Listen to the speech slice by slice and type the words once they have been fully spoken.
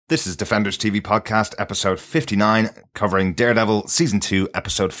This is Defenders TV Podcast, episode 59, covering Daredevil, season 2,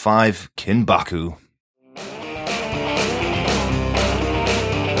 episode 5, Kinbaku.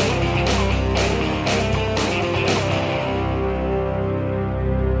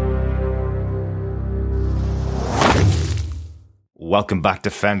 Welcome back,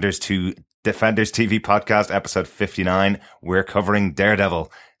 Defenders, to Defenders TV Podcast, episode 59. We're covering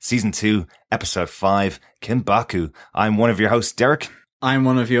Daredevil, season 2, episode 5, Kinbaku. I'm one of your hosts, Derek. I'm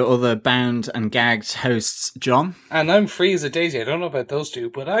one of your other bound and gagged hosts, John. And I'm free as a daisy. I don't know about those two,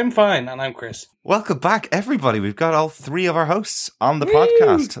 but I'm fine. And I'm Chris. Welcome back, everybody. We've got all three of our hosts on the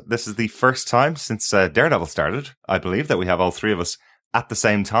podcast. This is the first time since Daredevil started, I believe, that we have all three of us at the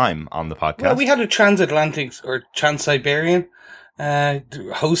same time on the podcast. Well, we had a transatlantic or trans-Siberian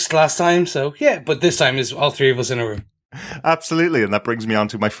host last time, so yeah, but this time is all three of us in a room. Absolutely, and that brings me on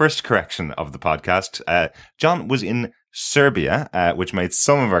to my first correction of the podcast. John was in Serbia, which made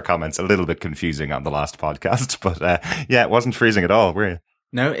some of our comments a little bit confusing on the last podcast, but yeah, it wasn't freezing at all, were you?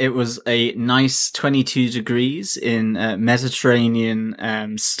 No, it was a nice 22 degrees in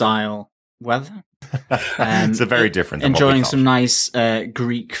Mediterranean style weather. It's a very different. Enjoying some nice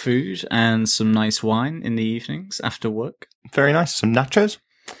Greek food and some nice wine in the evenings after work. Very nice. Some nachos?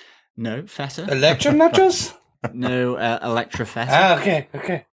 No, feta. Electrum nachos? No, Electra feta. Ah,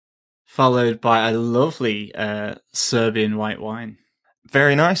 okay. Followed by a lovely Serbian white wine.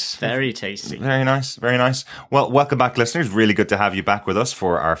 Very nice. Very tasty. Very nice. Very nice. Well, welcome back, listeners. Really good to have you back with us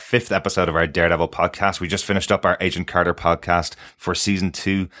for our 5th episode of our Daredevil podcast. We just finished up our Agent Carter podcast for season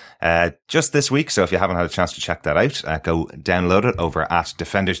 2 just this week. So if you haven't had a chance to check that out, go download it over at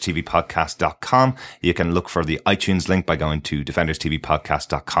defenderstvpodcast.com. You can look for the iTunes link by going to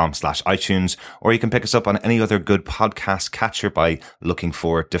defenderstvpodcast.com/iTunes, or you can pick us up on any other good podcast catcher by looking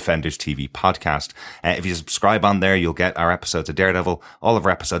for Defenders TV Podcast. If you subscribe on there, you'll get our episodes of Daredevil, all of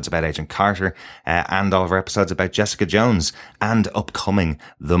our episodes about Agent Carter, and all of our episodes about Jessica Jones, and upcoming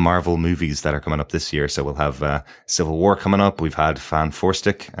the Marvel movies that are coming up this year. So we'll have Civil War coming up. We've had Fan Four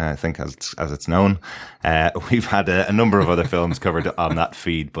Stick, I think as it's known. We've had a number of other films covered on that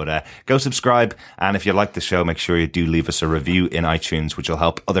feed, but go subscribe. And if you like the show, make sure you do leave us a review in iTunes, which will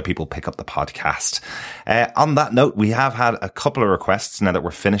help other people pick up the podcast. On that note, we have had a couple of requests now that we're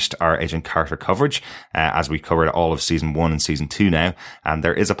finished our Agent Carter coverage, as we covered all of season 1 and season 2 now. And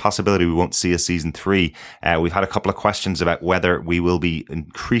there is a possibility we won't see a season 3. We've had a couple of questions about whether we will be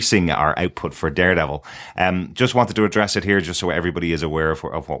increasing our output for Daredevil. Just wanted to address it here just so everybody is aware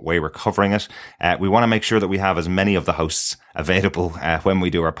of what way we're covering it. We want to make sure that we have as many of the hosts available when we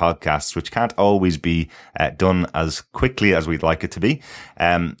do our podcasts, which can't always be done as quickly as we'd like it to be.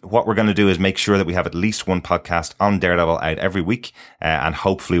 What we're going to do is make sure that we have at least one podcast on Daredevil out every week, and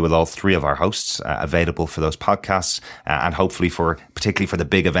hopefully with all three of our hosts available for those podcasts, and hopefully particularly for the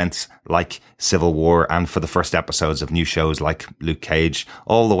big events like Civil War, and for the first episodes of new shows like Luke Cage,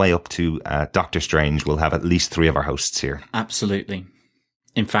 all the way up to Doctor Strange. We'll have at least 3 of our hosts here. Absolutely.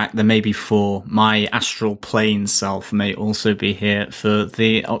 In fact, there may be 4. My astral plane self may also be here for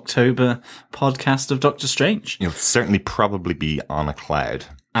the October podcast of Doctor Strange. You'll certainly probably be on a cloud.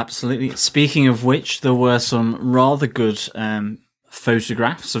 Absolutely. Speaking of which, there were some rather good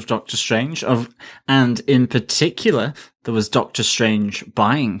photographs of Doctor Strange, and in particular, there was Doctor Strange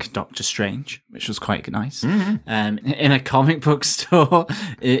buying Doctor Strange, which was quite nice, in a comic book store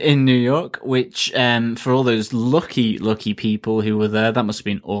in New York, which, for all those lucky people who were there, that must have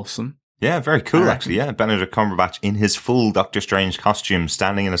been awesome. Yeah, very cool, actually. Yeah, Benedict Cumberbatch in his full Doctor Strange costume,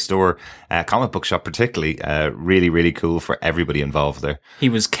 standing in a store, comic book shop particularly. Really, really cool for everybody involved there. He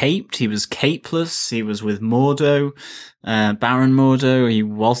was caped, he was capeless, he was with Mordo, Baron Mordo, he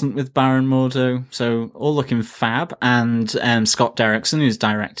wasn't with Baron Mordo, so all looking fab. And Scott Derrickson, who's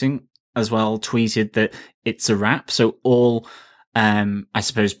directing, as well, tweeted that it's a wrap, so all I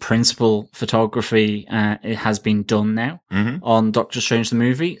suppose principal photography it has been done now on Doctor Strange the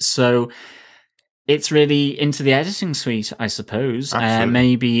movie, so it's really into the editing suite, I suppose.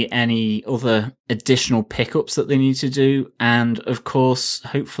 Maybe any other additional pickups that they need to do, and of course,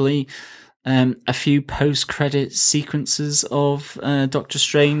 hopefully, a few post-credit sequences of Doctor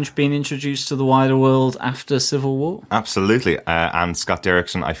Strange being introduced to the wider world after Civil War. Absolutely. And Scott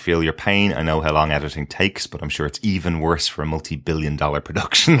Derrickson, I feel your pain. I know how long editing takes, but I'm sure it's even worse for a multi-billion-dollar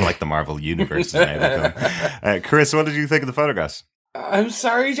production like the Marvel Universe. Chris, what did you think of the photographs? I'm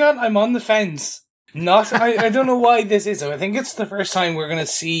sorry, John. I'm on the fence. I don't know why this is. I think it's the first time we're going to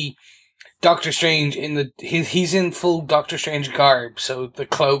see Doctor Strange he's in full Doctor Strange garb, so the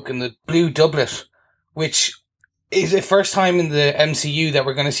cloak and the blue doublet, which is the first time in the MCU that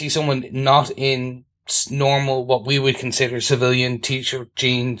we're going to see someone not in normal, what we would consider civilian t-shirt,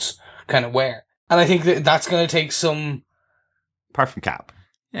 jeans kind of wear. And I think that's going to take some... Apart from Cap.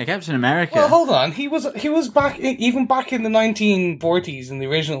 Yeah, Captain America. Well, hold on. He was back, even back in the 1940s in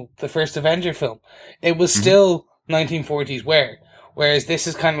the first Avenger film. It was still 1940s wear. Whereas this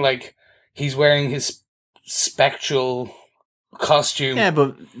is kind of like, he's wearing his spectral costume. Yeah,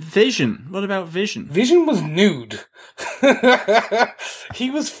 but Vision. What about Vision? Vision was nude. He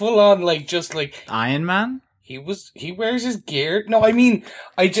was full on, like, just like... Iron Man? He wears his gear. No, I mean,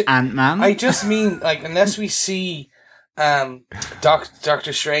 Ant-Man? I just mean, like, unless we see,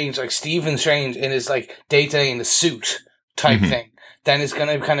 Doctor Strange, like Stephen Strange in his, like, day-to-day in the suit type thing, then it's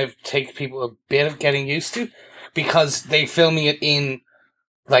gonna kind of take people a bit of getting used to, because they're filming it in,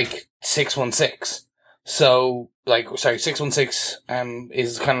 like, 616. So, like, 616,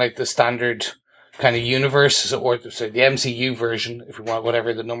 is kind of like the standard kind of universe, or the MCU version, if you want,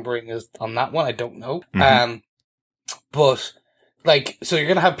 whatever the numbering is on that one, I don't know. But, like, so you're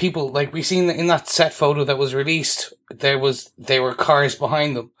gonna have people, like, we seen in that set photo that was released, they were cars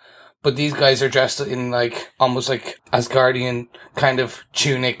behind them, but these guys are dressed in, like, almost like Asgardian kind of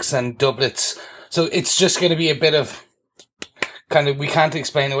tunics and doublets, so it's just gonna be a bit of, kind of, we can't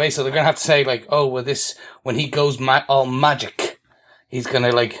explain away, so they're gonna have to say, like, oh, well, this, when he goes all magic, he's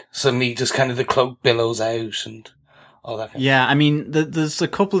gonna, like, suddenly just kind of the cloak billows out and all that kind of Yeah, I mean, there's a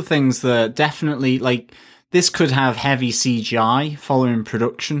couple of things that definitely, like, this could have heavy CGI following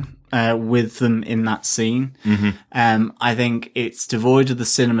production with them in that scene. I think it's devoid of the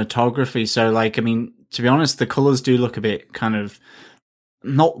cinematography, so, like, I mean, to be honest, the colours do look a bit kind of,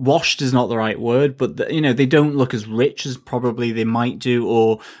 not washed is not the right word, but they don't look as rich as probably they might do,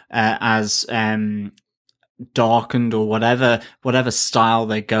 or as darkened, or whatever style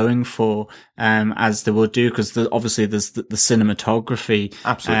they're going for, as they would do, because obviously there's the cinematography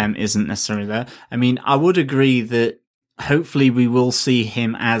isn't necessarily there. I mean, I would agree that hopefully we will see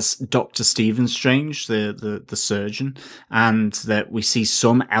him as Dr. Stephen Strange, the surgeon, and that we see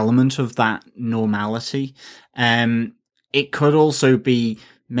some element of that normality. It could also be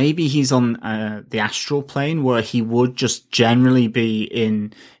maybe he's on the astral plane, where he would just generally be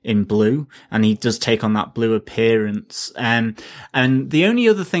in blue, and he does take on that blue appearance. And the only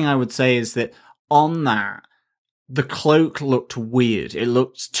other thing I would say is that on that, the cloak looked weird. It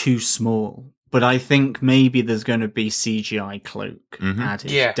looked too small. But I think maybe there's going to be CGI cloak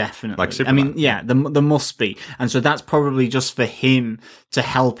added. Yeah. Definitely. Like Superman. I mean, yeah, there must be. And so that's probably just for him to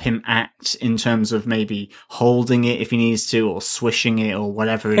help him act in terms of maybe holding it if he needs to, or swishing it, or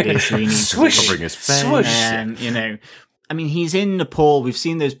whatever it is he needs Swish. to. Covering his face. I mean, he's in Nepal. We've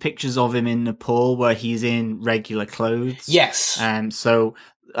seen those pictures of him in Nepal where he's in regular clothes. Yes. So,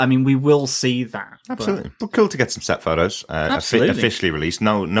 I mean, we will see that. Absolutely. But cool to get some set photos officially released.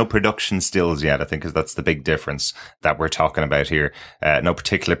 No production stills yet, I think, because that's the big difference that we're talking about here. No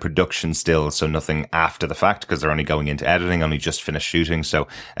particular production stills, so nothing after the fact, because they're only going into editing, only just finished shooting. So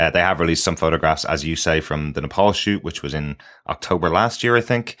they have released some photographs, as you say, from the Nepal shoot, which was in October last year, I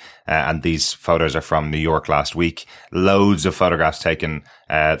think. And these photos are from New York last week. Loads of photographs taken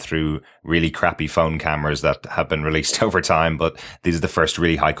through really crappy phone cameras that have been released over time, but these are the first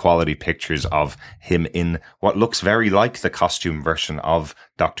really high quality pictures of him in what looks very like the costume version of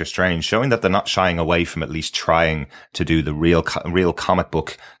Doctor Strange, showing that they're not shying away from at least trying to do the real comic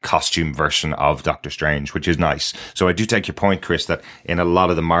book costume version of Doctor Strange, which is nice. So I do take your point, Chris, that in a lot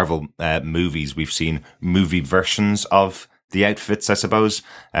of the Marvel movies, we've seen movie versions of the outfits, I suppose,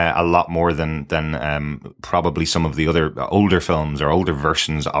 a lot more than probably some of the other older films or older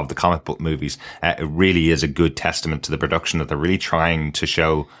versions of the comic book movies. It really is a good testament to the production that they're really trying to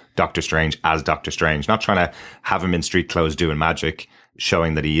show Doctor Strange as Doctor Strange, not trying to have him in street clothes doing magic,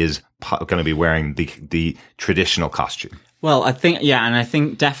 showing that he is going to be wearing the traditional costume. Well, I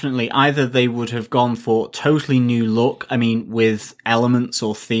think definitely either they would have gone for totally new look, I mean, with elements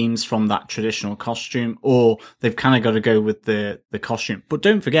or themes from that traditional costume, or they've kind of got to go with the costume. But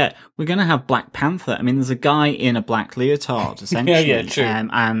don't forget, we're going to have Black Panther. I mean, there's a guy in a black leotard, essentially. yeah, true.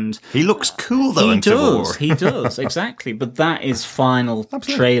 And he looks cool, though, in Civil War. He does, exactly. But that is final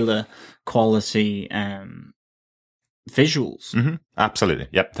trailer quality visuals. Mm-hmm. Absolutely.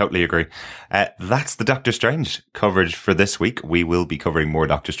 Yep, totally agree. That's the Doctor Strange coverage for this week. We will be covering more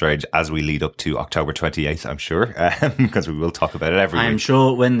Doctor Strange as we lead up to October 28th, I'm sure, because we will talk about it every week. I'm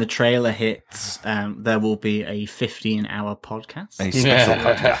sure when the trailer hits, there will be a 15-hour podcast. A special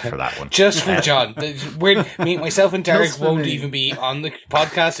podcast for that one. Just for John. Myself and Derek won't even be on the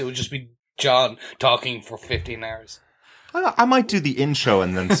podcast. It will just be John talking for 15 hours. I might do the intro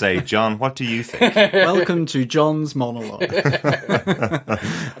and then say, John, what do you think? Welcome to John's monologue. That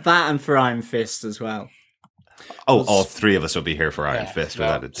and for Iron Fist as well. Oh, all three of us will be here for Iron Fist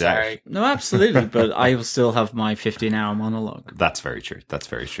without a doubt. Sorry. No, absolutely, but I will still have my 15-hour monologue. That's very true. That's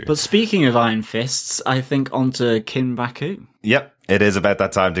very true. But speaking of Iron Fists, I think onto Kim Baku. Yep, it is about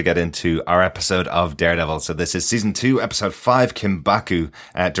that time to get into our episode of Daredevil. So this is season 2, episode 5, Kim Baku,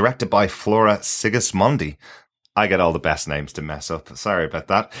 directed by Flora Sigismondi. I get all the best names to mess up. Sorry about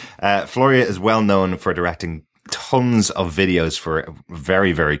that. Floria is well known for directing tons of videos for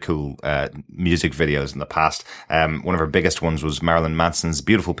very, very cool music videos in the past. One of her biggest ones was Marilyn Manson's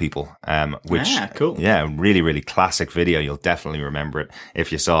Beautiful People, which, cool. Yeah, really, really classic video. You'll definitely remember it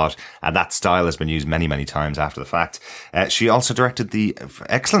if you saw it. And that style has been used many, many times after the fact. She also directed the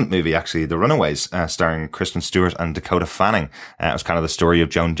excellent movie, actually, The Runaways, starring Kristen Stewart and Dakota Fanning. It was kind of the story of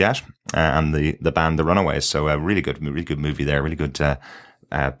Joan Jett and the band The Runaways. So a really good movie there, really good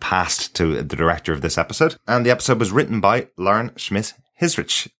passed to the director of this episode. And the episode was written by Lauren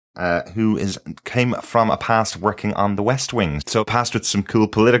Schmidt-Hisrich, who came from a past working on The West Wing. So past with some cool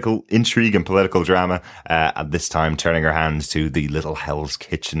political intrigue and political drama, at this time turning her hands to the Little Hell's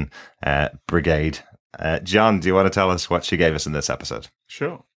Kitchen brigade. John, do you want to tell us what she gave us in this episode?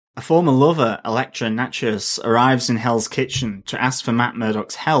 Sure. A former lover, Elektra Natchius, arrives in Hell's Kitchen to ask for Matt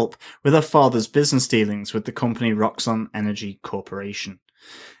Murdock's help with her father's business dealings with the company Roxxon Energy Corporation.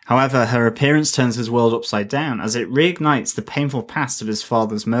 However, her appearance turns his world upside down as it reignites the painful past of his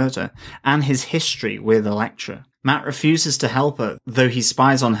father's murder and his history with Elektra. Matt refuses to help her, though he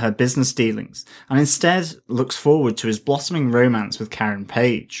spies on her business dealings, and instead looks forward to his blossoming romance with Karen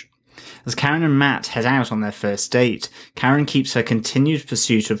Page. As Karen and Matt head out on their first date, Karen keeps her continued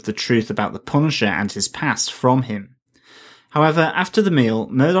pursuit of the truth about the Punisher and his past from him. However, after the meal,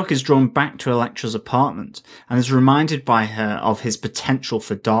 Murdock is drawn back to Elektra's apartment and is reminded by her of his potential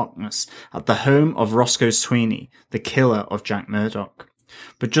for darkness at the home of Roscoe Sweeney, the killer of Jack Murdock.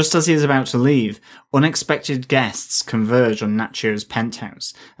 But just as he is about to leave, unexpected guests converge on Natchio's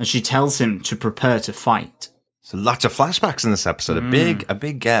penthouse, and she tells him to prepare to fight. So lots of flashbacks in this episode. A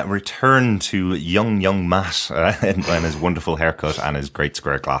big return to young Matt and his wonderful haircut and his great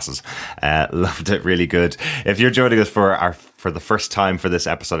square glasses. Loved it, really good. If you're joining us for the first time for this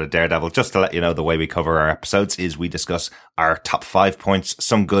episode of Daredevil, just to let you know, the way we cover our episodes is we discuss our top 5 points,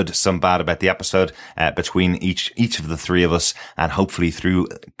 some good, some bad about the episode, between each of the three of us, and hopefully through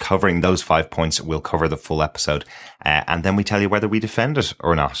covering those 5 points, we'll cover the full episode, and then we tell you whether we defend it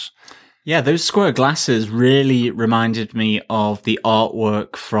or not. Yeah, those square glasses really reminded me of the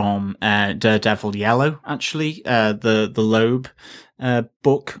artwork from Daredevil Yellow, actually, the Loeb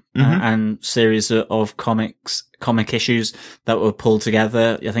book and series of comic issues that were pulled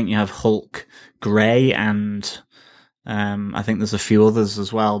together. I think you have Hulk Grey and I think there's a few others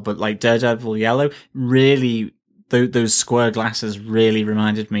as well, but like Daredevil Yellow really... Those square glasses really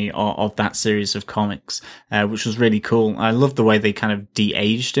reminded me of that series of comics, which was really cool. I love the way they kind of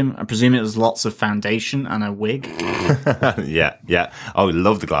de-aged him. I presume it was lots of foundation and a wig. Yeah. Oh,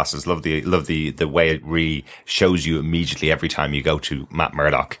 love the glasses. Love the way it really shows you immediately every time you go to Matt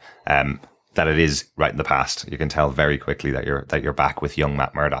Murdock, that it is right in the past. You can tell very quickly that you're back with young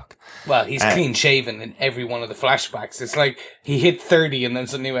Matt Murdock. Well, he's clean shaven in every one of the flashbacks. It's like he hit 30 and then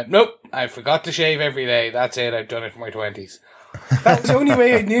suddenly went, nope, I forgot to shave every day. That's it. I've done it for my 20s. That was the only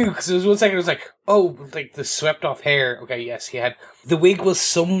way I knew, because there was 1 second it was like, oh, like the swept off hair. Okay, yes, he had. The wig was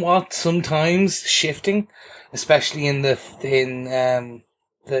sometimes shifting, especially in the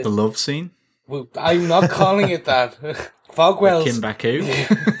love scene. I'm not calling it that. Fogwell's Kim Baku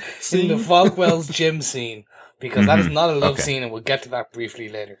in the Fogwell's gym scene, because that is not a love scene, and we'll get to that briefly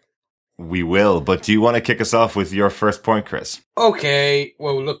later. We will, but do you want to kick us off with your first point, Chris? Okay,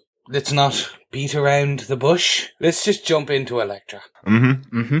 well, look, let's not beat around the bush. Let's just jump into Elektra.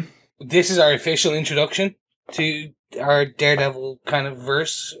 This is our official introduction to our Daredevil kind of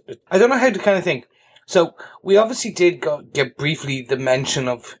verse. I don't know how to kind of think. So, we obviously did get briefly the mention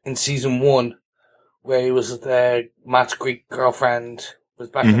of in season 1, where he was Matt's Greek girlfriend was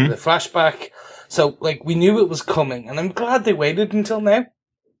back in the flashback. So, like, we knew it was coming, and I'm glad they waited until now.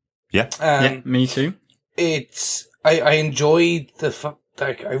 Yeah. Yeah, me too. I enjoyed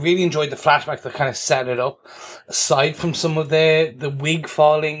I really enjoyed the flashback that kind of set it up. Aside from some of the wig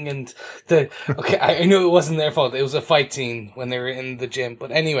falling and I know it wasn't their fault. It was a fight scene when they were in the gym.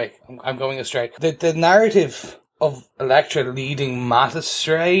 But anyway, I'm going astray. The narrative of Elektra leading Matt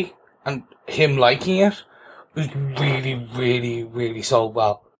astray and him liking it was really, really, really sold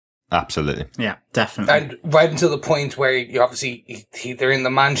well. Absolutely. Yeah, definitely. And right until the point where you obviously they're in the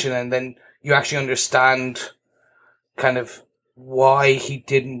mansion, and then you actually understand kind of why he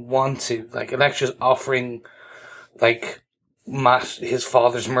didn't want to. Like, Elektra's offering, like, Matt, his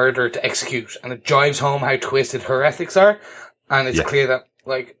father's murderer, to execute, and it drives home how twisted her ethics are, and it's clear that,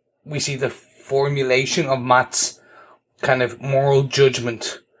 like, we see the formulation of Matt's kind of moral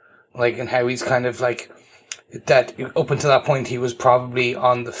judgment, like, and how he's kind of, like, that up until that point he was probably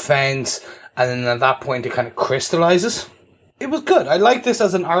on the fence, and then at that point it kind of crystallizes. It was good. I like this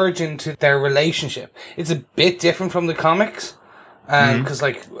as an origin to their relationship. It's a bit different from the comics, because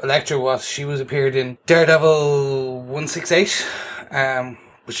like Elektra appeared in Daredevil 168,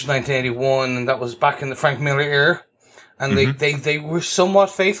 which was 1981, and that was back in the Frank Miller era, and they were somewhat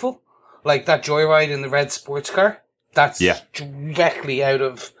faithful. Like that joyride in the red sports car, that's directly out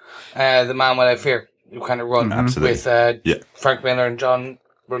of The Man Without Fear. You kind of run with Frank Miller and John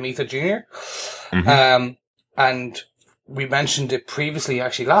Romita Jr. And we mentioned it previously,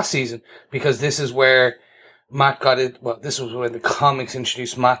 actually last season, because this is where Matt got it. Well, this was when the comics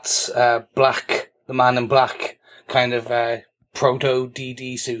introduced Matt's the Man in Black kind of proto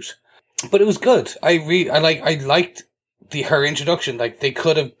DD suit. But it was good. I liked her introduction. Like, they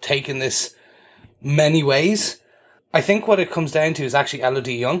could have taken this many ways. I think what it comes down to is actually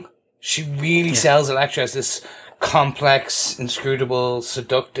Elodie Young. She really sells Elektra as this complex, inscrutable,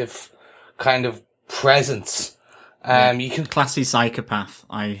 seductive kind of presence. You can classy psychopath.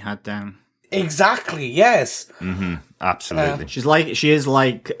 I had down. Exactly. Yes. Absolutely. She is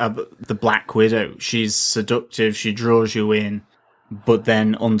like the Black Widow. She's seductive. She draws you in, but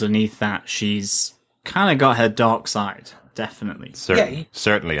then underneath that, she's kind of got her dark side. Definitely.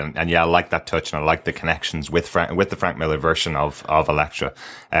 Certainly. And yeah, I like that touch, and I like the connections with the Frank Miller version of Elektra.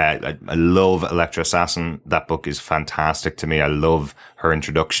 I love Elektra Assassin. That book is fantastic to me. I love her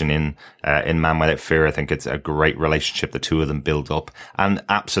introduction in Man Without Fear. I think it's a great relationship the two of them build up, and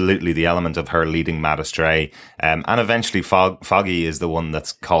absolutely the element of her leading Matt astray. And eventually Foggy is the one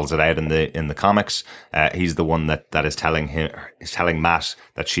that calls it out in the comics. He's the one that is telling Matt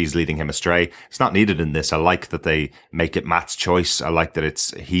that she's leading him astray. It's not needed in this. I like that they make it Matt's choice. I like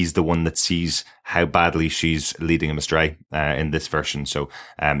that he's the one that sees how badly she's leading him astray in this version. So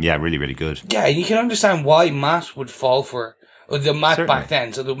really, really good. Yeah, you can understand why Matt would fall for her. Or the Matt Certainly. back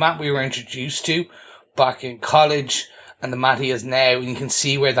then. So the Matt we were introduced to back in college, and the Matt he is now, and you can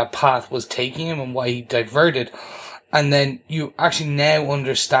see where that path was taking him and why he diverted. And then you actually now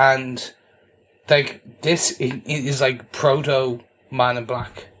understand, like, this is like proto Man in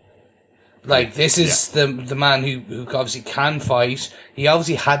Black. Like, this is the man who obviously can fight. He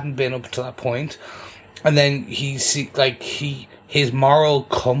obviously hadn't been up to that point. And then his moral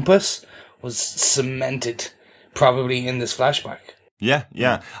compass was cemented probably in this flashback.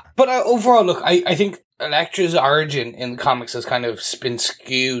 Yeah. But overall, look, I think Elektra's origin in the comics has kind of been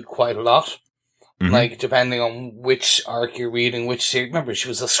skewed quite a lot. Like, depending on which arc you're reading, which series. Remember, she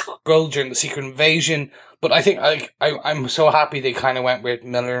was a Skrull during the Secret Invasion. But I think, I'm so happy they kind of went with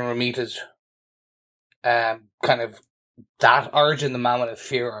Miller and Romita's kind of that origin, the Man Without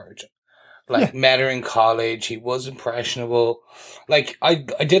Fear origin. Like, met her in college, he was impressionable. Like, I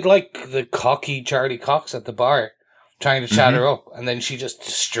did like the cocky Charlie Cox at the bar, trying to chat her up, and then she just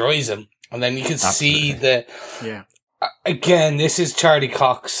destroys him. And then you can see again, this is Charlie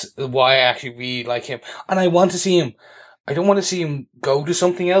Cox, why I actually really like him. And I want to see him. I don't want to see him go to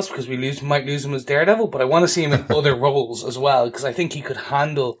something else because we might lose him as Daredevil, but I want to see him in other roles as well, because I think he could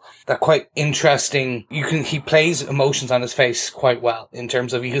handle that quite interesting. He plays emotions on his face quite well, in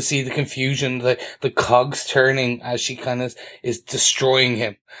terms of you can see the confusion, the cogs turning as she kind of is destroying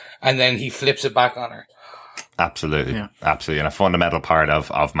him, and then he flips it back on her. Absolutely. And a fundamental part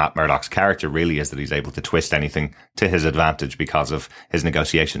of Matt Murdock's character really is that he's able to twist anything to his advantage because of his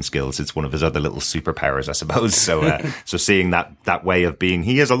negotiation skills. It's one of his other little superpowers, I suppose. So, so seeing that way of being,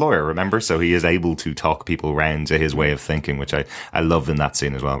 he is a lawyer, remember? So he is able to talk people around to his way of thinking, which I loved in that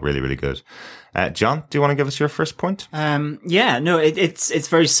scene as well. Really, really good. John, do you want to give us your first point? It's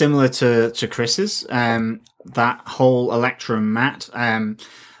very similar to Chris's, that whole Elektra and Matt,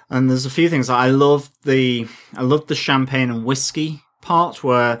 and there's a few things. I love the champagne and whiskey part,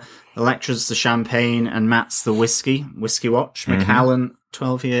 where Elektra's the champagne and Matt's the whiskey watch. Macallan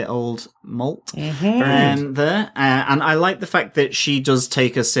 12-year-old malt there. And I like the fact that she does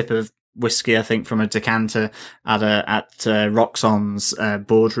take a sip of whiskey, I think, from a decanter at Roxxon's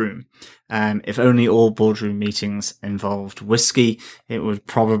boardroom. If only all boardroom meetings involved whiskey, it would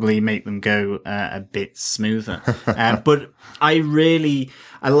probably make them go a bit smoother. But I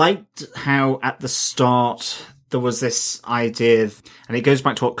liked how at the start there was this idea, and it goes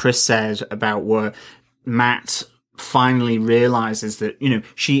back to what Chris said about where Matt finally realizes that,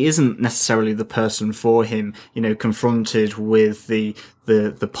 she isn't necessarily the person for him, confronted with the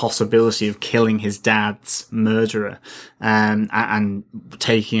possibility of killing his dad's murderer, and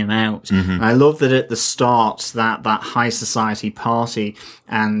taking him out. Mm-hmm. And I love that at the start, that high society party,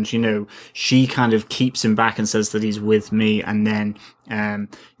 and, she kind of keeps him back and says that he's with me. And then,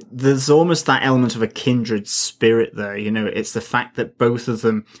 there's almost that element of a kindred spirit there. It's the fact that both of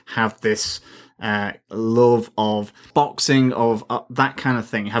them have this, love of boxing, of that kind of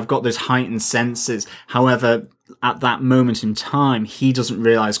thing, have got those heightened senses. However, at that moment in time, he doesn't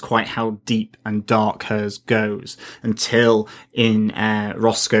realize quite how deep and dark hers goes until in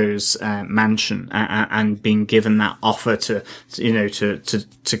Roscoe's mansion, and being given that offer to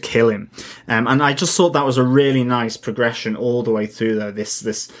kill him. And I just thought that was a really nice progression all the way through there,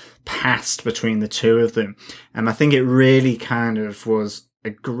 this past between the two of them. And I think it really kind of was a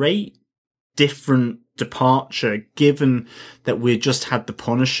great different departure, given that we just had the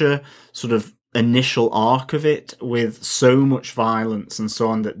Punisher sort of initial arc of it with so much violence and so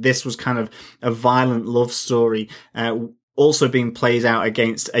on, that this was kind of a violent love story, also being played out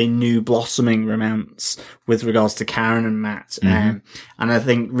against a new blossoming romance with regards to Karen and Matt. Mm-hmm. And I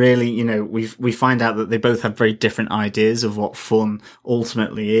think really, we find out that they both have very different ideas of what fun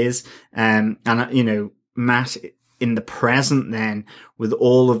ultimately is. And, Matt in the present then, with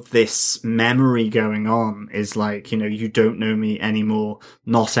all of this memory going on, is like, you don't know me anymore,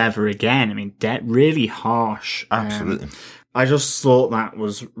 not ever again. I mean, really harsh. Absolutely. I just thought that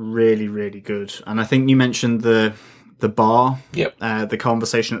was really, really good. And I think you mentioned the bar. Yep. The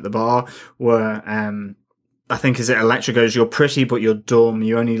conversation at the bar where, I think, is it Elektra goes, "You're pretty, but you're dumb.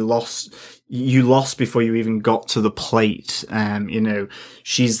 You lost before you even got to the plate."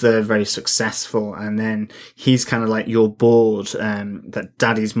 She's there, very successful. And then he's kind of like, "You're bored, that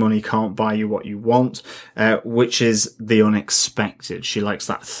daddy's money can't buy you what you want," which is the unexpected. She likes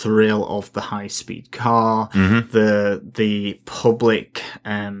that thrill of the high speed car, the public,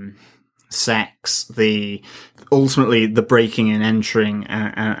 sex, ultimately the breaking and entering,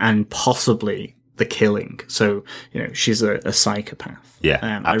 and possibly the killing. So, she's a psychopath.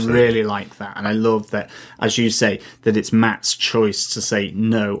 Yeah, I really like that. And I love that, as you say, that it's Matt's choice to say,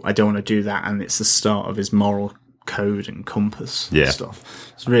 no, I don't want to do that. And it's the start of his moral code and compass and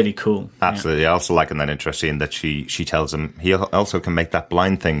stuff. It's really cool. Absolutely. I also like in that interesting that she tells him he also can make that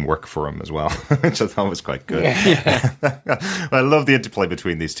blind thing work for him as well, which I thought was quite good. Yeah. I love the interplay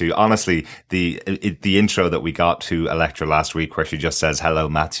between these two. Honestly, the intro that we got to Elektra last week, where she just says "Hello,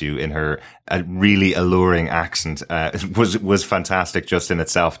 Matthew" in her really alluring accent, was fantastic just in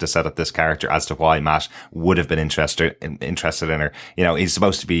itself to set up this character as to why Matt would have been interested in her. He's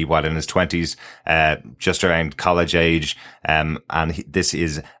supposed to be in his 20s, just around college age, and this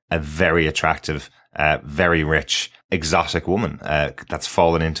is a very attractive, very rich, exotic woman that's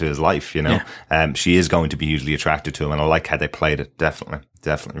fallen into his life. She is going to be hugely attracted to him, and I like how they played it.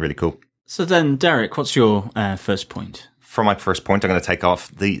 Definitely really cool. So then, Derek, what's your first point? For my first point, I'm going to take off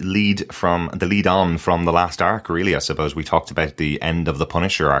the lead on from the last arc. Really, I suppose we talked about the end of the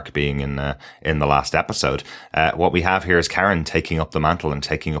Punisher arc being in the last episode. What we have here is Karen taking up the mantle and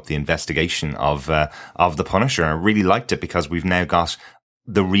taking up the investigation of the Punisher. And I really liked it because we've now got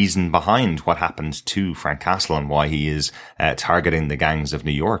the reason behind what happened to Frank Castle and why he is targeting the gangs of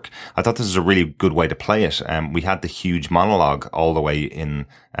New York. I thought this was a really good way to play it. We had the huge monologue all the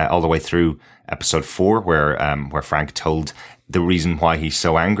way through episode 4, where Frank told the reason why he's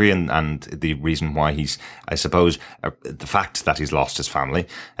so angry and the reason why he's, I suppose, the fact that he's lost his family.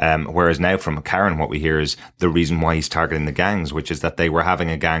 Whereas now from Karen, what we hear is the reason why he's targeting the gangs, which is that they were having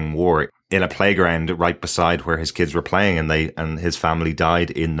a gang war in a playground right beside where his kids were playing, and his family died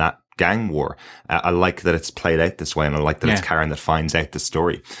in that gang war. I like that it's played out this way, and I like that it's Karen that finds out the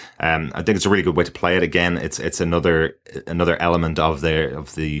story. I think it's a really good way to play it. Again, it's another element of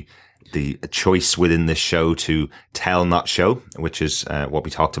the choice within this show to tell, not show, which is what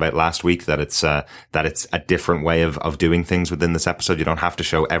we talked about last week, that it's a different way of doing things within this episode. You don't have to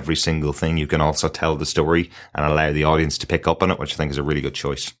show every single thing. You can also tell the story and allow the audience to pick up on it, which I think is a really good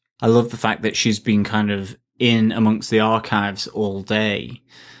choice. I love the fact that she's been kind of in amongst the archives all day.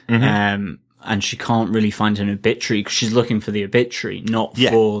 And she can't really find an obituary because she's looking for the obituary, not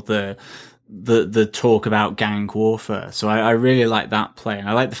for the talk about gang warfare. So I really like that play. And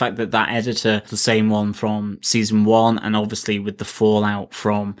I like the fact that that editor, the same one from season 1, and obviously with the fallout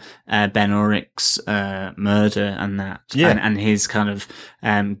from Ben Urich's murder and that, and his kind of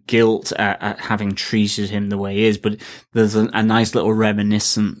guilt at having treated him the way he is. But there's a nice little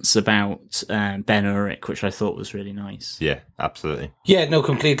reminiscence about Ben Urich, which I thought was really nice. Yeah, absolutely. Yeah, no,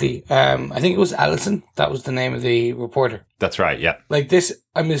 completely. I think it was Allison. That was the name of the reporter. That's right, yeah. Like this,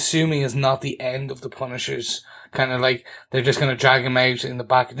 I'm assuming, is not the end of the Punishers. Kind of like they're just going to drag him out in the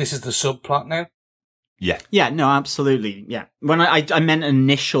back. This is the subplot now. Yeah. Yeah, no, absolutely. Yeah. When I meant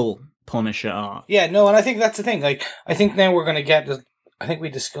initial Punisher arc. Yeah, no, and I think that's the thing. Like, I think now we're going to get, I think we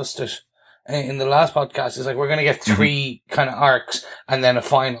discussed it in the last podcast, is like we're going to get 3 kind of arcs and then a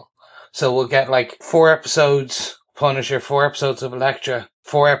final. So we'll get like 4 episodes Punisher, 4 episodes of Elektra,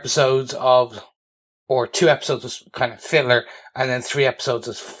 4 episodes of, or 2 episodes of kind of filler, and then 3 episodes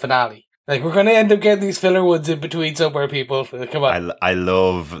of finale. Like, we're going to end up getting these filler ones in between somewhere, people. Come on. I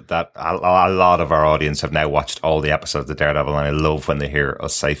love that a lot of our audience have now watched all the episodes of Daredevil, and I love when they hear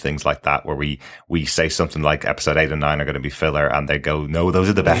us say things like that, where we say something like episode 8 and 9 are going to be filler, and they go, no, those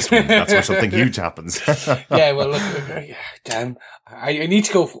are the best ones. That's where something huge happens. Yeah, well, look, damn. I need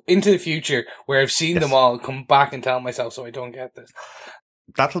to go into the future where I've seen them all, come back and tell myself so I don't get this.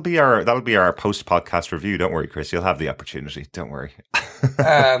 That'll be our post-podcast review. Don't worry, Chris. You'll have the opportunity. Don't worry.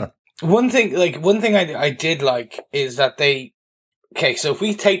 One thing I did like is that so if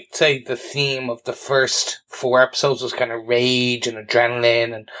we take, say, the theme of the first 4 episodes was kind of rage and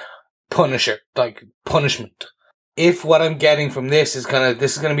adrenaline and Punisher, like punishment. If what I'm getting from this is going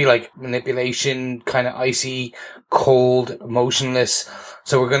to be like manipulation, kind of icy, cold, emotionless.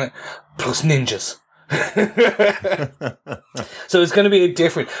 So we're going to, plus ninjas. So it's going to be a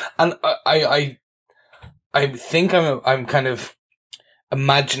different, and I think I'm kind of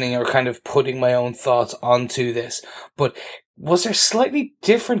imagining or kind of putting my own thoughts onto this, but was there slightly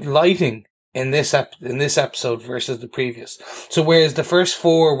different lighting in this episode versus the previous? So whereas the first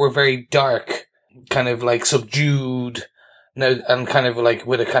 4 were very dark, kind of like subdued, now, and kind of like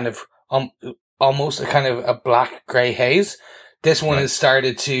with a kind of almost a kind of a black grey haze, this one has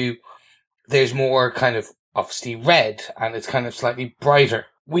started to, there's more kind of obviously red, and it's kind of slightly brighter.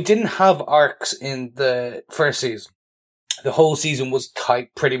 We didn't have arcs in the first season. The whole season was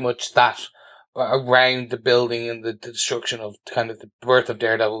tight, pretty much that, around the building and the destruction of kind of the birth of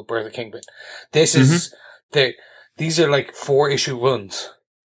Daredevil, birth of Kingpin. This is, these are like 4-issue runs.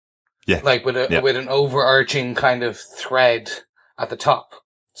 Yeah. Like with an overarching kind of thread at the top.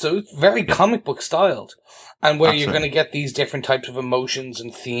 So it's very comic book styled. And where you're going to get these different types of emotions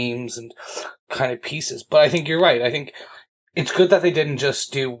and themes and kind of pieces. But I think you're right. I think it's good that they didn't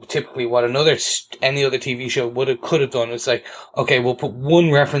just do typically what any other TV show could have done. It's like, okay, we'll put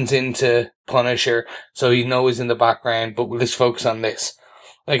one reference into Punisher so you know he's in the background, but let's focus on this.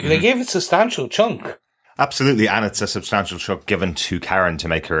 Like, they gave it a substantial chunk. Absolutely, and it's a substantial chunk given to Karen to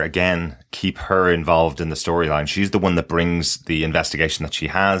make her, again, keep her involved in the storyline. She's the one that brings the investigation that she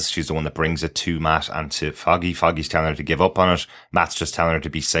has. She's the one that brings it to Matt and to Foggy. Foggy's telling her to give up on it. Matt's just telling her to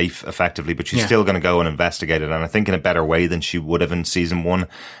be safe, effectively, but she's still going to go and investigate it, and I think in a better way than she would have in season 1.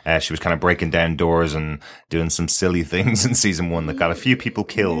 She was kind of breaking down doors and doing some silly things in season 1 that got a few people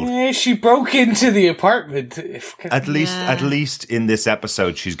killed. Yeah, she broke into the apartment. At least in this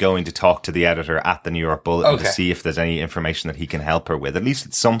episode, she's going to talk to the editor at the New York Bulletin to see if there's any information that he can help her with. At least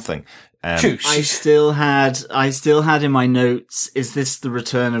it's something. I still had in my notes, is this the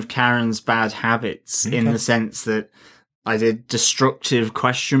return of Karen's bad habits? In the sense that I did destructive ?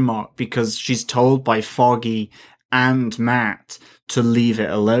 Because she's told by Foggy and Matt to leave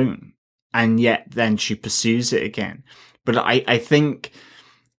it alone. And yet then she pursues it again. But I think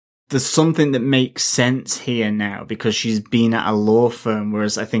there's something that makes sense here now because she's been at a law firm,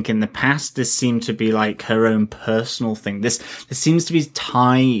 whereas I think in the past this seemed to be like her own personal thing. This seems to be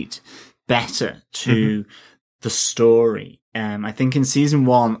tied better to the story. I think in season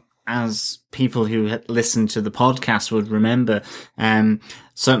 1, as people who had listened to the podcast would remember,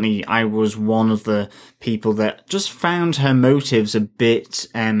 certainly I was one of the people that just found her motives a bit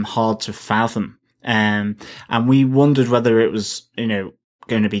hard to fathom. And we wondered whether it was,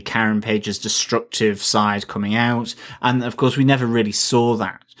 going to be Karen Page's destructive side coming out. And of course, we never really saw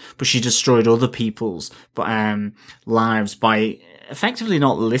that. But she destroyed other people's lives by effectively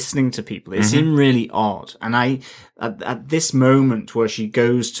not listening to people. It seemed really odd. And at this moment where she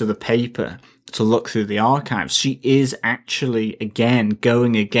goes to the paper to look through the archives, she is actually, again,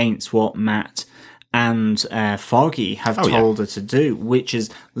 going against what Matt and Foggy have told her to do, which is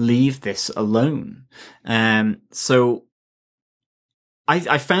leave this alone. So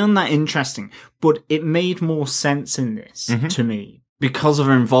I found that interesting, but it made more sense in this to me because of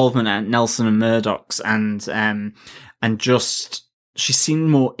her involvement at Nelson and Murdoch's, and just she seemed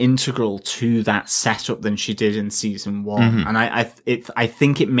more integral to that setup than she did in season 1, and I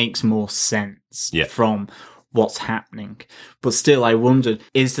think it makes more sense from what's happening. But still, I wondered,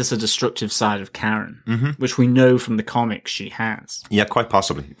 is this a destructive side of Karen, which we know from the comics she has? Yeah, quite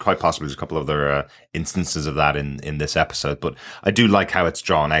possibly. There's a couple of other instances of that in this episode, but I do like how it's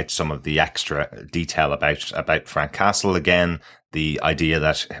drawn out some of the extra detail about Frank Castle again. The idea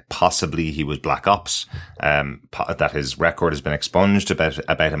that possibly he was Black Ops, that his record has been expunged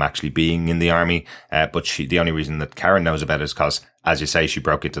about him actually being in the army. But the only reason that Karen knows about it is because, as you say, she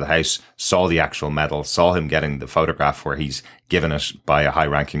broke into the house, saw the actual medal, saw him getting the photograph where he's given it by a high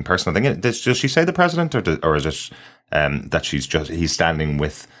ranking person. I think, does she say the president, or is it, that he's standing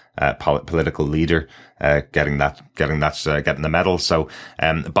with political leader, getting the medal. So,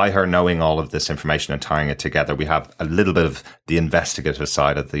 by her knowing all of this information and tying it together, we have a little bit of the investigative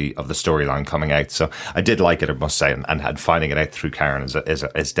side of the storyline coming out. So I did like it, I must say, and finding it out through Karen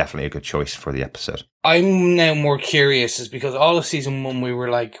is definitely a good choice for the episode. I'm now more curious, is because all of season 1 we were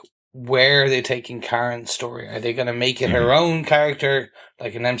like, where are they taking Karen's story? Are they going to make it her own character,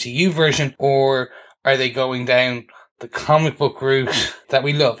 like an MCU version, or are they going down the comic book route that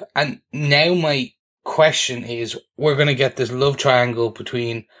we love? And now my question is, we're going to get this love triangle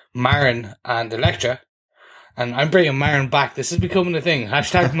between Marin and Elektra, and I'm bringing Marin back. This is becoming a thing.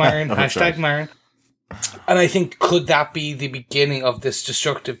 Hashtag Marin, hashtag Marin. And I think, could that be the beginning of this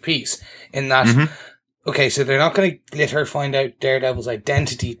destructive piece in that, okay, so they're not going to let her find out Daredevil's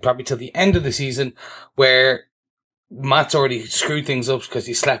identity probably till the end of the season, where Matt's already screwed things up because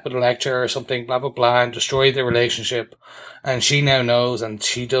he slept with Elektra or something, blah, blah, blah, and destroyed the relationship. And she now knows, and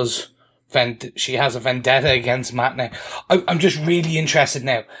she has a vendetta against Matt now. I'm just really interested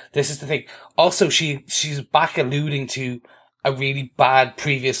now. This is the thing. Also, she's back alluding to a really bad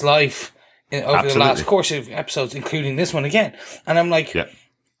previous life over the last course of episodes, including this one again. And I'm like,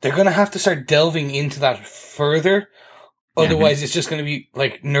 they're going to have to start delving into that further. Otherwise, it's just going to be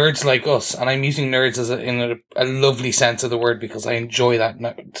like nerds like us, and I'm using nerds in a lovely sense of the word because I enjoy that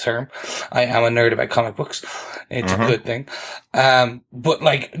term. I am a nerd about comic books. It's a good thing. But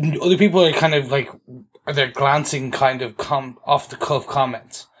like other people are kind of like, they're glancing kind of off the cuff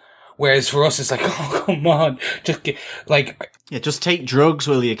comments. Whereas for us, it's like, oh, come on, just just take drugs,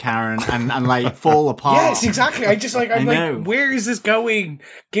 will you, Karen, and like fall apart. Yes, exactly. I'm like, where is this going?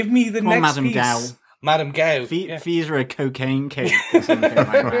 Give me the next Madam piece. Gao. Madam Gao. Feed her a cocaine cake or something like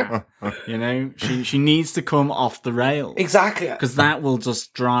that. You know, she needs to come off the rails. Exactly. Because that will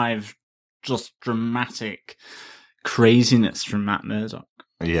just drive dramatic craziness from Matt Murdock.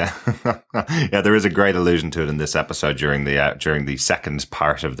 Yeah. Yeah, there is a great allusion to it in this episode during the second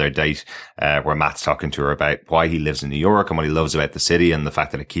part of their date, where Matt's talking to her about why he lives in New York and what he loves about the city and the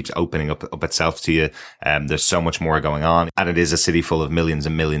fact that it keeps opening up itself to you. There's so much more going on, and it is a city full of millions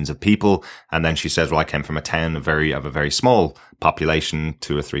and millions of people. And then she says, well, I came from a town of a very small population,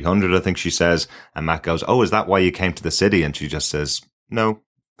 200 or 300, I think she says. And Matt goes, oh, is that why you came to the city? And she just says, no.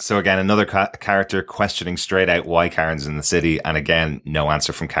 So again, another character questioning straight out why Karen's in the city. And again, no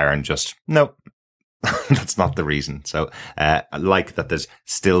answer from Karen, just no, that's not the reason. So I like that there's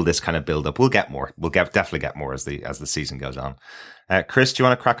still this kind of build up. We'll get more. Definitely get more as the season goes on. Chris, do you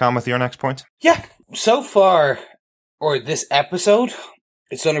want to crack on with your next point? Yeah. So far, or this episode,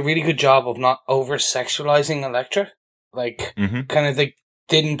 it's done a really good job of not over sexualizing Elektra. Like, kind of like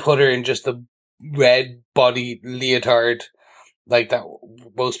didn't put her in just the red body leotard like that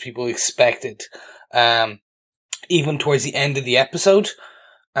most people expected. Even towards the end of the episode,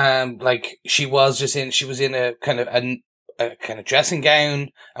 like she was in a kind of dressing gown,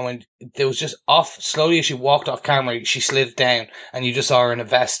 and when there was just off slowly as she walked off camera, she slid it down, and you just saw her in a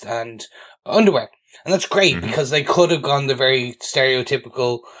vest and underwear. And that's great because they could have gone the very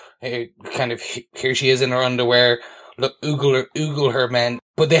stereotypical kind of, here she is in her underwear, look, oogle her men,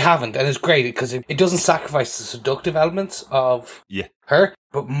 but they haven't, and it's great because it doesn't sacrifice the seductive elements of her.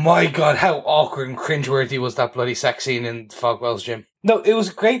 But my God, how awkward and cringeworthy was that bloody sex scene in Fogwell's gym? No, it was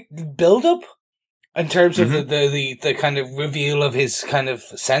a great build up in terms of the kind of reveal of his kind of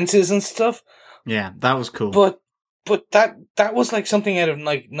senses and stuff. Yeah, that was cool. But that was like something out of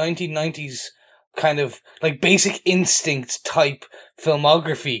like 1990s kind of like Basic Instinct type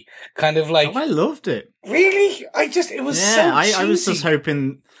filmography, kind of like. Oh, I loved it. Really? It was so cheesy. I was just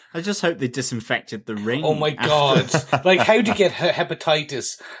hoping I just hope they disinfected the ring. Oh my god. Like, how'd you get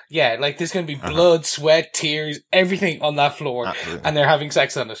hepatitis? Yeah, like, there's gonna be blood, sweat, tears, everything on that floor. Absolutely. And they're having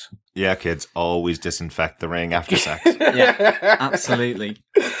sex on it. Yeah, kids, always disinfect the ring after sex. Yeah, absolutely.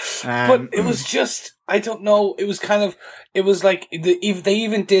 But it was just, I don't know, it was like, they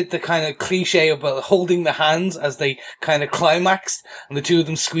even did the kind of cliche about holding the hands as they kind of climaxed, and the two of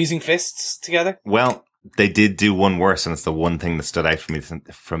them squeezing fists together. Well, they did do one worse, and it's the one thing that stood out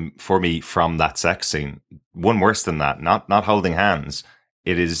for me from that sex scene. One worse than that, not holding hands.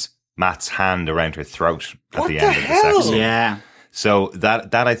 It is Matt's hand around her throat at the end of the sex scene. Yeah. So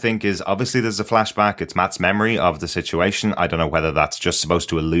that I think is, obviously there's a flashback. It's Matt's memory of the situation. I don't know whether that's just supposed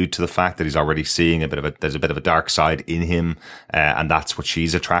to allude to the fact that he's already seeing there's a bit of a dark side in him, and that's what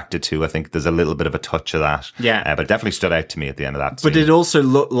she's attracted to. I think there's a little bit of a touch of that. Yeah. But it definitely stood out to me at the end of that scene. But it also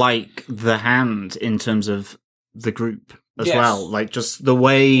looked like the hand in terms of the group as well. Like, just the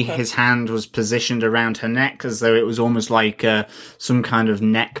way his hand was positioned around her neck, as though it was almost like some kind of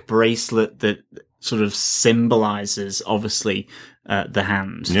neck bracelet that sort of symbolizes, obviously, the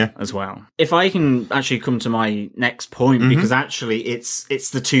hand as well. If I can actually come to my next point, because actually it's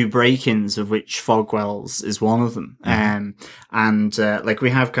the two break-ins, of which Fogwell's is one of them. Like, we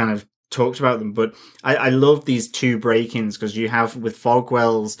have kind of talked about them, but I love these two break-ins, because you have with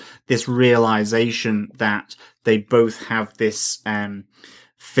Fogwell's this realization that they both have this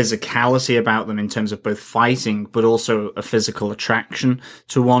physicality about them in terms of both fighting, but also a physical attraction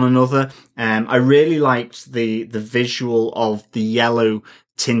to one another. I really liked the visual of the yellow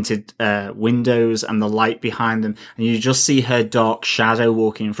tinted windows and the light behind them, and you just see her dark shadow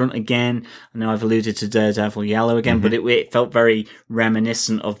walking in front again. I know I've alluded to Daredevil Yellow again, but it felt very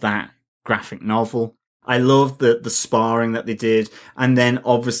reminiscent of that graphic novel. I loved the sparring that they did, and then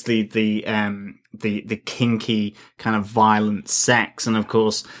obviously the kinky kind of violent sex, and of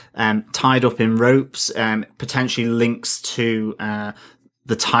course tied up in ropes, potentially links to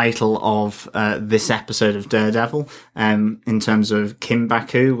the title of this episode of Daredevil, in terms of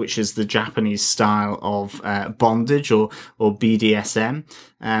Kimbaku, which is the Japanese style of bondage or BDSM.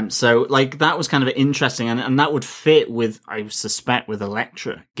 So like, that was kind of interesting, and that would fit with, I suspect, with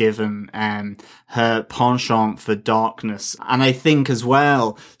Elektra, given her penchant for darkness. And I think as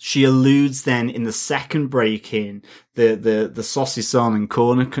well, she alludes then in the second break-in, the Saucy-san and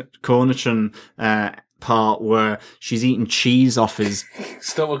Cornichon part where she's eating cheese off his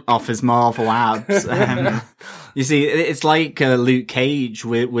stomach, off his Marvel abs. You see, it's like Luke Cage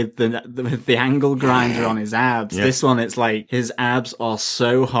with the angle grinder on his abs. Yeah. This one, it's like his abs are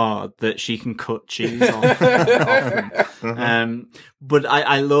so hard that she can cut cheese off them. But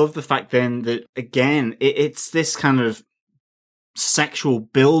I love the fact then that, again, it's this kind of sexual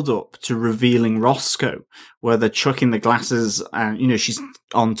build-up to revealing Roscoe, where they're chucking the glasses and, she's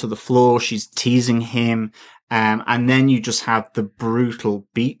onto the floor, she's teasing him, and then you just have the brutal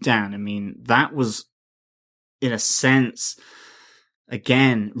beatdown. I mean, that was, in a sense,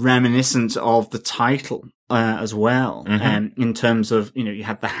 again, reminiscent of the title as well, in terms of, you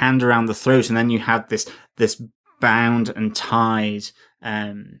had the hand around the throat, and then you had this bound and tied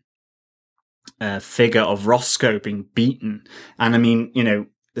figure of Roscoe being beaten. And I mean,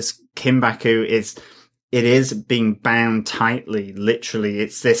 this Kimbaku is being bound tightly, literally.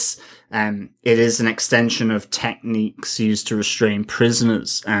 It's this, it is an extension of techniques used to restrain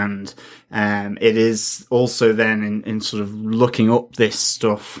prisoners. And, it is also then in sort of looking up this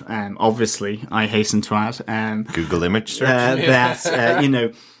stuff, obviously, I hasten to add, Google image search.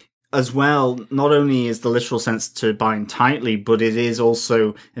 That, as well, not only is the literal sense to bind tightly, but it is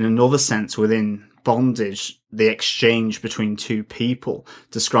also, in another sense, within bondage, the exchange between two people,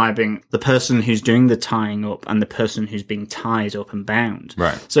 describing the person who's doing the tying up and the person who's being tied up and bound.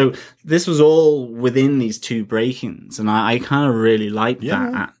 Right. So this was all within these two break-ins, and I kind of really liked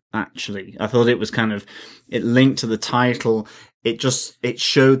that, actually. I thought it was it linked to the title. It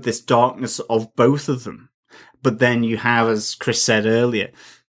showed this darkness of both of them. But then you have, as Chris said earlier,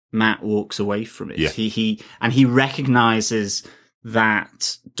 Matt walks away from it. Yeah. He recognizes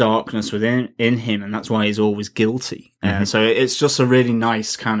that darkness within him, and that's why he's always guilty. So it's just a really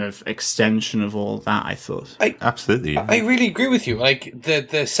nice kind of extension of all that, I thought. Absolutely. I really agree with you. Like,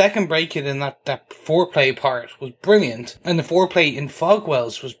 the second break-in in that foreplay part was brilliant, and the foreplay in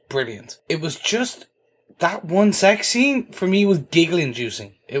Fogwell's was brilliant. It was just, that one sex scene, for me, was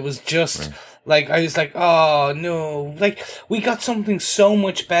giggle-inducing. It was just... Right. Like, I was like, oh, no. Like, we got something so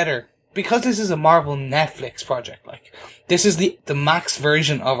much better. Because this is a Marvel Netflix project, like, this is the max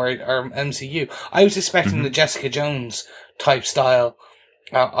version of our MCU. I was expecting the Jessica Jones type style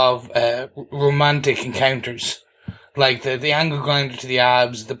of romantic encounters. Like the angle grinder to the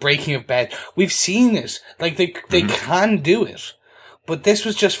abs, the breaking of bed. We've seen it. Like they can do it. But this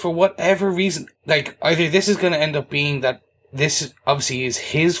was just for whatever reason. Like either this is going to end up being that this obviously is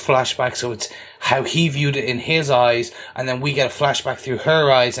his flashback, so it's how he viewed it in his eyes, and then we get a flashback through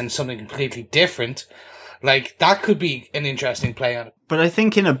her eyes and something completely different. Like that could be an interesting play on it. But I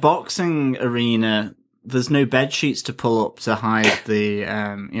think in a boxing arena, there's no bed sheets to pull up to hide the,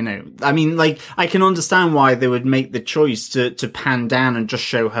 I mean, like, I can understand why they would make the choice to pan down and just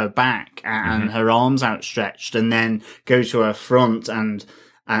show her back and her arms outstretched and then go to her front and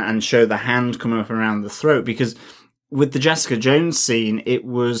show the hand coming up around the throat. Because with the Jessica Jones scene, it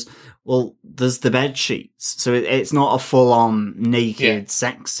was, well, there's the bed sheets. So it's not a full on naked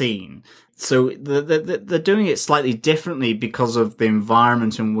sex scene. So they're doing it slightly differently because of the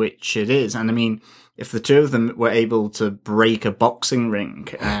environment in which it is. And I mean, if the two of them were able to break a boxing ring,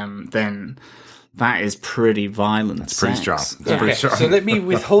 then that is pretty violent. That's pretty strong. Okay, so let me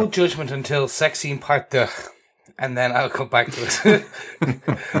withhold judgment until sex scene part 2, and then I'll come back to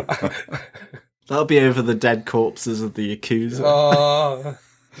it. That'll be over the dead corpses of the Yakuza. Oh.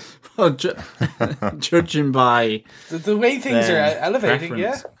 Well, judging by the way things are elevating,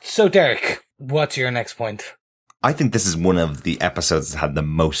 preference. yeah. So, Derek, what's your next point? I think this is one of the episodes that had the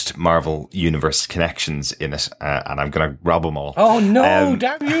most Marvel Universe connections in it, and I'm going to rob them all. Oh no,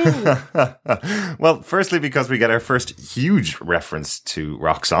 damn you! Well, firstly, because we get our first huge reference to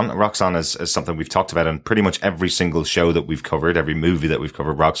Roxxon. Roxxon is something we've talked about in pretty much every single show that we've covered, every movie that we've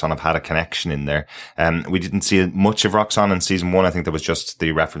covered. Roxxon have had a connection in there. We didn't see much of Roxxon in season 1. I think there was just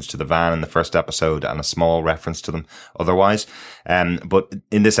the reference to the van in the first episode and a small reference to them otherwise. But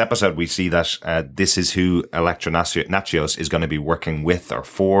in this episode, we see that this is who Elektra Natchios is going to be working with or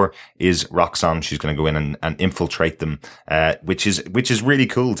for, is Roxxon. She's going to go in and infiltrate them, which is really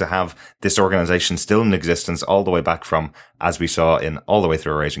cool to have this organization still in existence all the way back from, as we saw all the way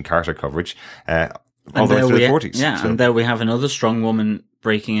through our Agent Carter coverage, all the way through the 40s. Yeah, so. And there we have another strong woman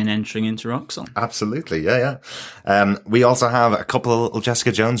breaking and entering into Roxxon. Absolutely, yeah. We also have a couple of little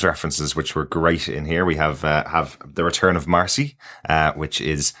Jessica Jones references, which were great in here. We have the return of Marcy, which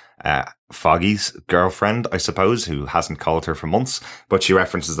is Foggy's girlfriend, I suppose, who hasn't called her for months, but she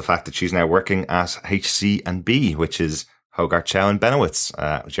references the fact that she's now working at HC&B, which is Hogarth, Chow and Benowitz,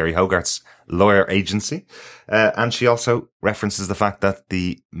 Jerry Hogarth's lawyer agency. And she also references the fact that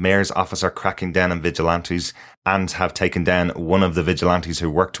the mayor's office are cracking down on vigilantes and have taken down one of the vigilantes who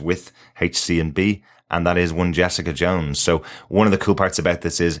worked with HC&B, and that is one Jessica Jones. So one of the cool parts about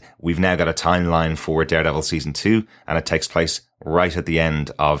this is we've now got a timeline for Daredevil season 2, and it takes place right at the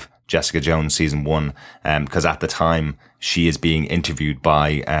end of Jessica Jones season 1, because at the time she is being interviewed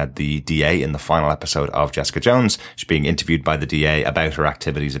by the DA in the final episode of Jessica Jones. She's being interviewed by the DA about her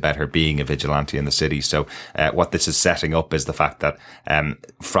activities, about her being a vigilante in the city. So what this is setting up is the fact that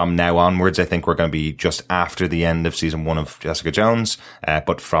from now onwards, I think we're going to be just after the end of season 1 of Jessica Jones,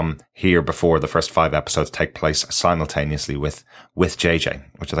 but from here before the first 5 episodes take place simultaneously with JJ,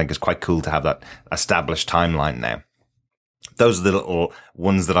 which I think is quite cool to have that established timeline now. Those are the little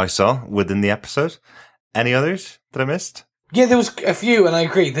ones that I saw within the episode. Any others that I missed? Yeah, there was a few, and I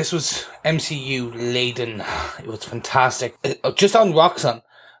agree. This was MCU laden. It was fantastic. Just on Roxxon,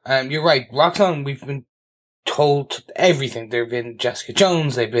 you're right. Roxxon, we've been told everything. They've been Jessica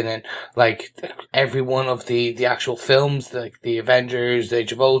Jones. They've been in like every one of the actual films, like the Avengers,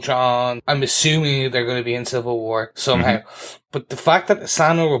 Age of Ultron. I'm assuming they're going to be in Civil War somehow. Mm-hmm. But the fact that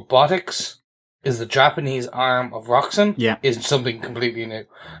Asano Robotics is the Japanese arm of Roxxon is something completely new.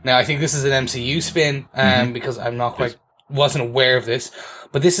 Now, I think this is an MCU spin, because I'm not wasn't aware of this,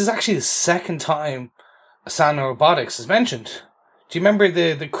 but this is actually the second time Asano Robotics is mentioned. Do you remember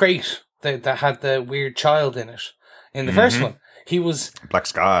the crate that had the weird child in it? In the first one, he was Black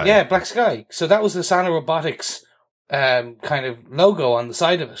Sky. Yeah, Black Sky. So that was the Asano Robotics kind of logo on the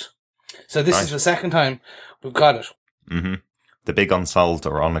side of it. So this is the second time we've got it. Mm-hmm. The big unsolved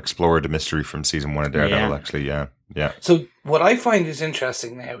or unexplored mystery from season 1 of Daredevil, actually, yeah. So what I find is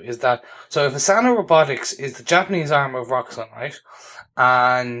interesting now is that, so if Asano Robotics is the Japanese arm of Roxxon, right?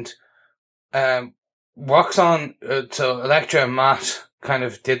 And Roxxon, so Elektra and Matt kind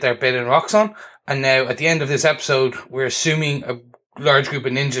of did their bit in Roxxon, and now at the end of this episode, we're assuming a large group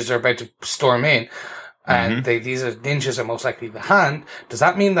of ninjas are about to storm in, and these ninjas are most likely the Hand. Does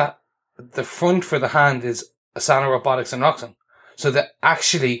that mean that the front for the Hand is Asano Robotics and Roxxon? So that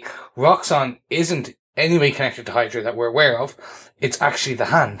actually Roxxon isn't anyway connected to Hydra that we're aware of. It's actually the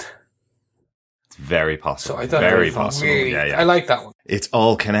Hand. It's very possible. So I thought very possible. Really, I like that one. It's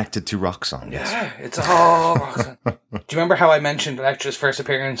all connected to Roxxon. Yes. Yeah, it's all Roxxon. Do you remember how I mentioned Elektra's first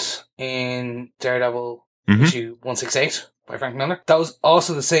appearance in Daredevil issue 168 by Frank Miller. That was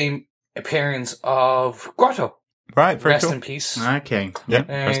also the same appearance of Grotto. Right, very Rest cool. in peace. Okay. Yeah,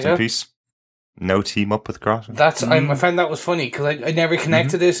 There rest you go. in peace. No team up with Grotto. That's I found that was funny because I never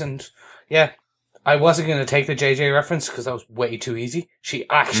connected it, and yeah, I wasn't going to take the JJ reference because that was way too easy. She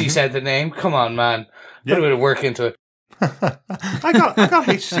actually said the name. Come on, man, put a bit of work into it. I got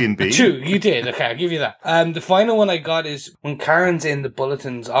HC and B. True, you did. Okay, I'll give you that. The final one I got is when Karen's in the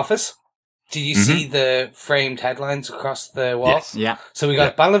Bulletin's office. Did you see the framed headlines across the wall? Yes. Yeah. So we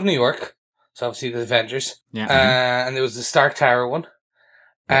got Battle of New York. So obviously the Avengers. Yeah. And there was the Stark Tower one.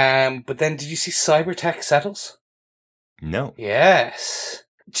 But then did you see Cybertech Settles? No. Yes.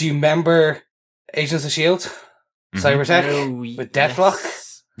 Do you remember Agents of S.H.I.E.L.D.? Cybertech? With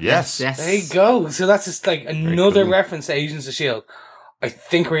Deathlock? Yes. There you go. So that's just like another reference to Agents of S.H.I.E.L.D. I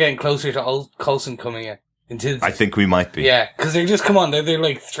think we're getting closer to old Coulson coming in. I think we might be. Yeah, because they're just, they're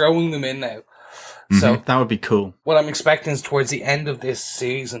like throwing them in now. So That would be cool. what I'm expecting is towards the end of this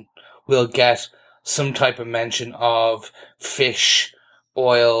season, we'll get some type of mention of fish,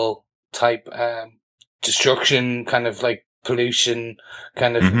 oil type destruction, kind of like pollution,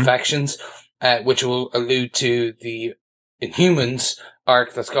 kind of infections, which will allude to the Inhumans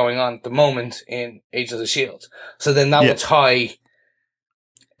arc that's going on at the moment in Agents of S.H.I.E.L.D. So then that will tie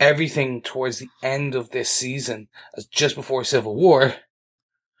everything towards the end of this season, as just before Civil War.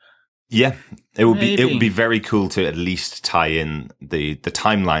 Yeah, it would Maybe. be very cool to at least tie in the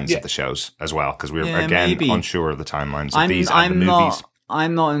timelines of the shows as well, because we're maybe. unsure of the timelines of these and the movies.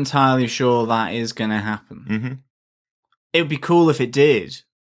 I'm not entirely sure that is going to happen. Mm-hmm. It would be cool if it did.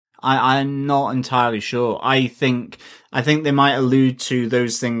 I'm not entirely sure. I think they might allude to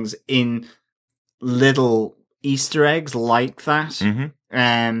those things in little Easter eggs like that,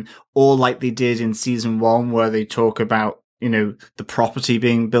 or like they did in season 1, where they talk about the property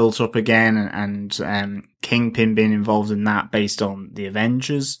being built up again and Kingpin being involved in that based on the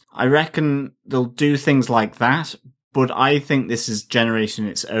Avengers. I reckon they'll do things like that, but I think this is generating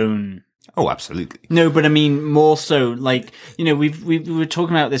its own. Oh, absolutely. No, but I mean more so like, we were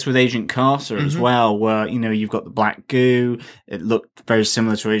talking about this with Agent Carter as well, where, you've got the black goo. It looked very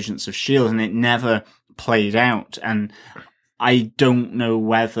similar to Agents of S.H.I.E.L.D. and it never played out. And I don't know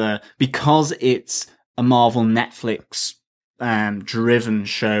whether, because it's a Marvel Netflix driven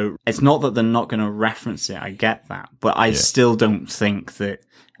show, it's not that they're not going to reference it. I get that, but I still don't think that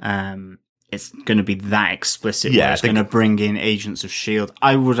it's going to be that explicit. Yeah, it's going to bring in Agents of S.H.I.E.L.D.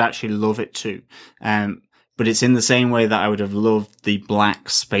 I would actually love it too, but it's in the same way that I would have loved the black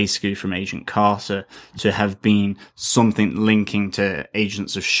space goo from Agent Carter to have been something linking to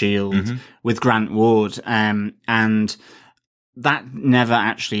Agents of S.H.I.E.L.D. with Grant Ward, and that never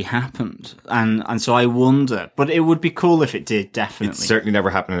actually happened. And so I wonder, but it would be cool if it did, definitely. It certainly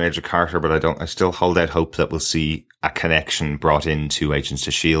never happened in Agent Carter, but I still hold out hope that we'll see a connection brought into Agents of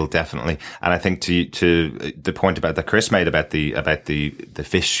S.H.I.E.L.D., definitely. And I think to the point about that Chris made about the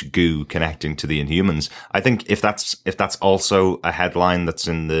fish goo connecting to the Inhumans, I think if that's also a headline that's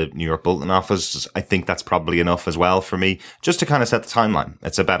in the New York Bulletin office, I think that's probably enough as well for me, just to kind of set the timeline.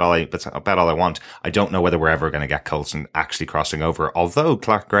 It's about all I want. I don't know whether we're ever going to get Coulson actually crossing over, although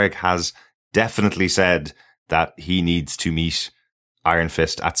Clark Gregg has definitely said that he needs to meet Iron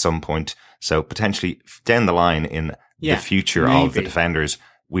Fist at some point. So potentially down the line in the future of the Defenders,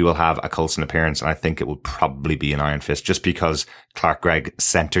 we will have a Coulson appearance, and I think it will probably be an Iron Fist, just because Clark Gregg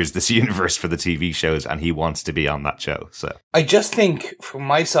centers this universe for the TV shows and he wants to be on that show. So I just think from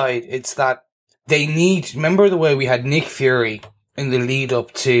my side, it's that they need, remember the way we had Nick Fury in the lead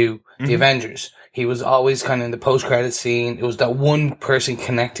up to the Avengers? He was always kind of in the post-credit scene. It was that one person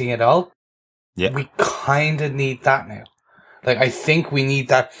connecting it all. Yeah. We kind of need that now. Like, I think we need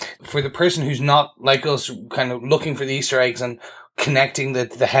that for the person who's not like us, kind of looking for the Easter eggs and connecting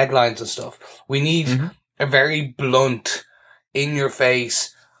the headlines and stuff. We need a very blunt, in your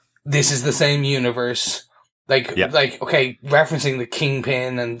face, this is the same universe. Like, okay, referencing the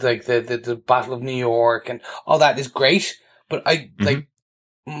Kingpin and like the Battle of New York and all that is great. But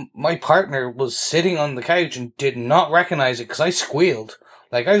my partner was sitting on the couch and did not recognize it because I squealed.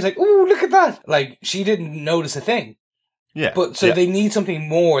 Like, I was like, ooh, look at that. Like, she didn't notice a thing. yeah. But so they need something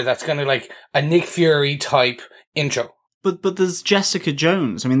more that's kind of like a Nick Fury type intro. But there's Jessica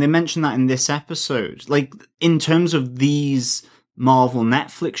Jones. I mean, they mentioned that in this episode. Like, in terms of these Marvel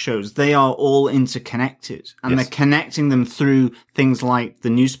Netflix shows, they are all interconnected. And they're connecting them through things like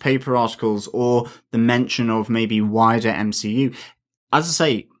the newspaper articles or the mention of maybe wider MCU. As I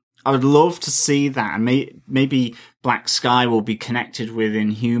say, I would love to see that, and maybe Black Sky will be connected with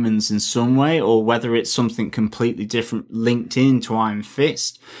Inhumans in some way, or whether it's something completely different linked into Iron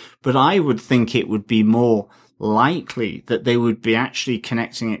Fist. But I would think it would be more likely that they would be actually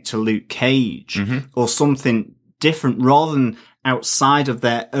connecting it to Luke Cage or something different rather than outside of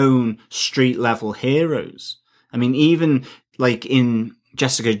their own street level heroes. I mean, even like in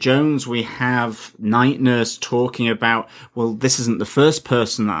Jessica Jones, we have Night Nurse talking about, well, this isn't the first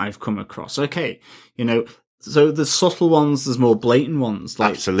person that I've come across. Okay. So there's subtle ones, there's more blatant ones.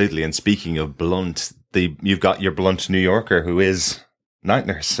 Absolutely. And speaking of blunt, you've got your blunt New Yorker who is Night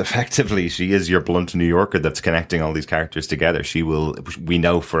Nurse. Effectively, she is your blunt New Yorker that's connecting all these characters together. We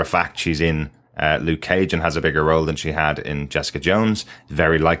know for a fact she's in Luke Cage and has a bigger role than she had in Jessica Jones.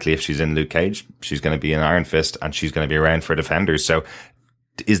 Very likely if she's in Luke Cage, she's going to be in Iron Fist and she's going to be around for Defenders. So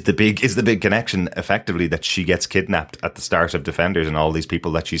is the big connection effectively that she gets kidnapped at the start of Defenders and all these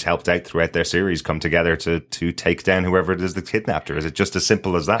people that she's helped out throughout their series come together to take down whoever it is that kidnapped her? Is it just as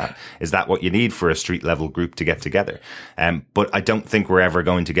simple as that? Is that what you need for a street level group to get together? But I don't think we're ever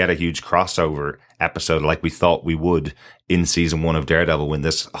going to get a huge crossover episode like we thought we would in season 1 of Daredevil when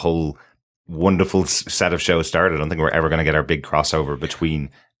this whole wonderful set of shows started. I don't think we're ever going to get our big crossover between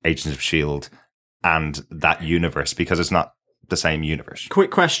Agents of S.H.I.E.L.D. and that universe because it's not the same universe. Quick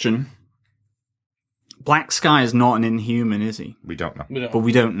question. Black Sky is not an Inhuman, is he? We don't know. But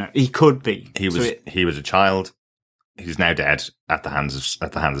we don't know. He could be. He was a child. He's now dead at the hands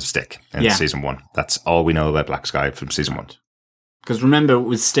of Stick in season 1. That's all we know about Black Sky from season 1. Because remember,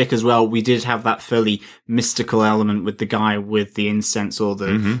 with Stick as well, we did have that fairly mystical element with the guy with the incense or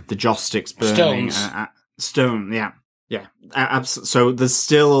the joss sticks burning. Stone, yeah. So there's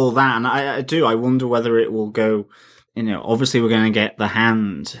still all that, and I wonder whether it will go. Obviously we're going to get the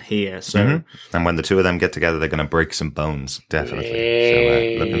Hand here. So, and when the two of them get together, they're going to break some bones,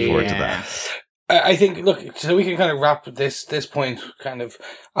 definitely. So looking forward to that. I think. Look, so we can kind of wrap this point. Kind of,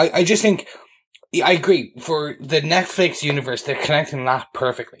 I just think. I agree. For the Netflix universe, they're connecting that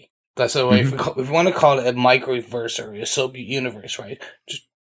perfectly. That's the way. If we want to call it a microverse or a sub-universe, right? Just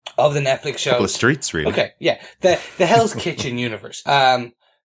of the Netflix shows. A couple of streets, really. Okay, yeah. The Hell's Kitchen universe.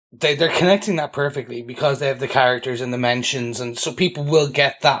 They're connecting that perfectly because they have the characters and the mentions, and so people will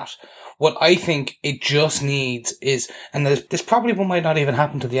get that. What I think it just needs is, and this probably might not even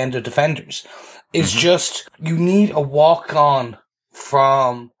happen to the end of Defenders, is just, you need a walk-on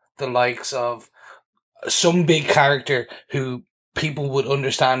from the likes of some big character who people would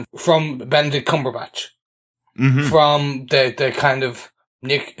understand, from Benedict Cumberbatch, from the kind of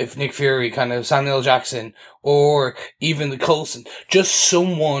Nick Fury, kind of Samuel L. Jackson, or even the Coulson. Just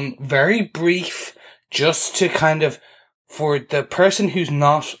someone very brief, just to kind of, for the person who's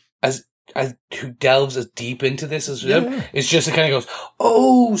not who delves as deep into this as them, it's just it kind of goes,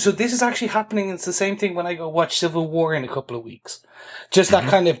 oh, so this is actually happening. It's the same thing when I go watch Civil War in a couple of weeks. Just that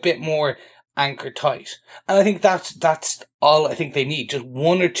kind of bit more anchor tight. And I think that's all I think they need. Just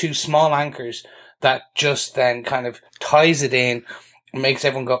one or two small anchors that just then kind of ties it in, makes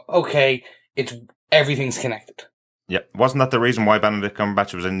everyone go, okay, everything's connected. Yeah. Wasn't that the reason why Benedict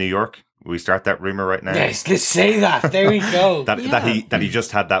Cumberbatch was in New York? We start that rumor right now. Yes, let's say that. There we go. that he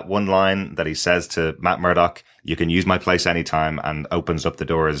just had that one line that he says to Matt Murdock, "You can use my place anytime," and opens up the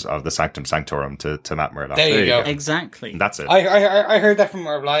doors of the Sanctum Sanctorum to Matt Murdock. There you go. Exactly. And that's it. I heard that from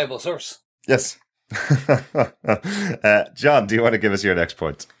a reliable source. Yes. John, do you want to give us your next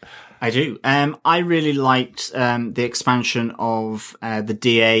point? I do. I really liked the expansion of the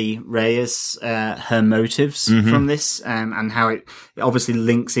DA Reyes, her motives from this, and how it obviously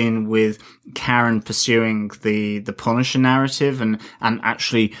links in with Karen pursuing the Punisher narrative, and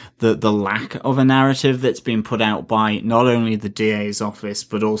actually the lack of a narrative that's been put out by not only the DA's office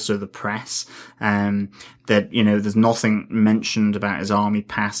but also the press. That, there's nothing mentioned about his army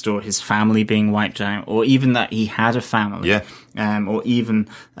past or his family being wiped out, or even that he had a family. Yeah. Or even,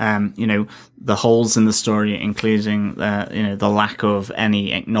 the holes in the story, including, the lack of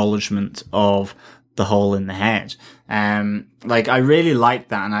any acknowledgement of the hole in the head. I really like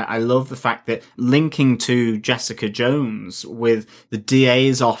that, and I love the fact that linking to Jessica Jones with the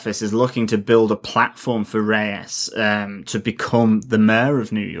DA's office is looking to build a platform for Reyes to become the mayor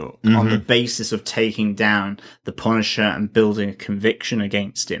of New York on the basis of taking down the Punisher and building a conviction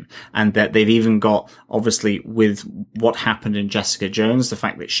against him. And that they've even got, obviously, with what happened in Jessica Jones, the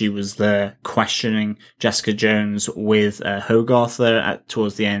fact that she was there questioning Jessica Jones with Hogarth there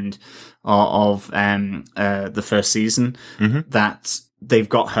towards the end of the first season, that they've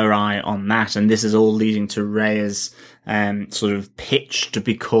got her eye on that, and this is all leading to Reyes sort of pitched to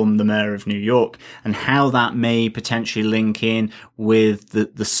become the mayor of New York, and how that may potentially link in with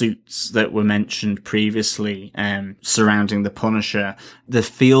the suits that were mentioned previously surrounding the Punisher. There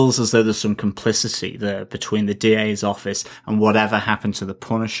feels as though there's some complicity there between the DA's office and whatever happened to the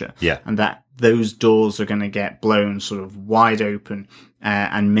Punisher. Yeah. And that those doors are going to get blown sort of wide open,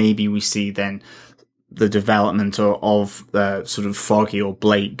 and maybe we see then the development of sort of Foggy or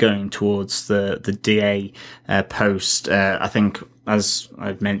Blake going towards the DA post, I think, as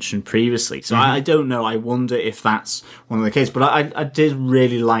I've mentioned previously. So I don't know. I wonder if that's one of the cases. But I did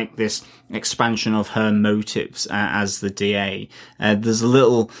really like this expansion of her motives as the DA. There's a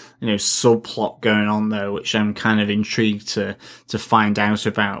little, subplot going on there, which I'm kind of intrigued to find out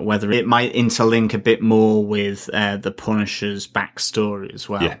about, whether it might interlink a bit more with the Punisher's backstory as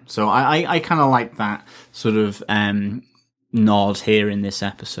well. Yeah. So I kind of like that sort of nod here in this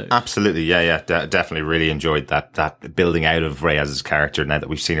episode. Absolutely, yeah, definitely really enjoyed that building out of Reyes's character now that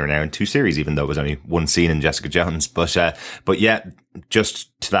we've seen her now in 2 series, even though it was only 1 scene in Jessica Jones. But yeah,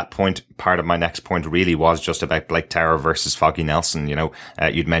 just to that point, part of my next point really was just about Blake Tower versus Foggy Nelson.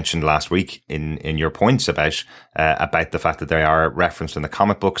 You'd mentioned last week in your points about the fact that they are referenced in the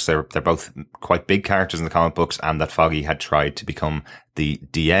comic books. They're both quite big characters in the comic books, and that Foggy had tried to become the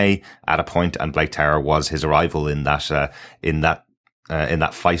DA at a point, and Blake Tower was his rival in that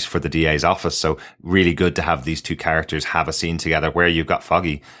fight for the DA's office. So really good to have these 2 characters have a scene together where you've got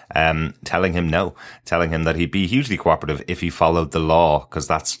Foggy telling him that he'd be hugely cooperative if he followed the law, because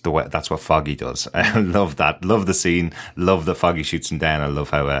that's what Foggy does. I love that. Love the scene. Love that Foggy shoots him down. I love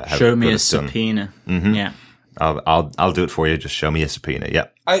how show me a subpoena. Mm-hmm. Yeah. I'll do it for you. Just show me a subpoena. Yeah.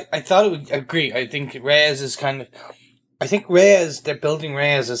 I thought it would agree. I think Reyes is kind of, they're building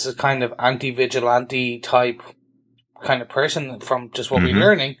Reyes as a kind of anti-vigilante type kind of person from just what we're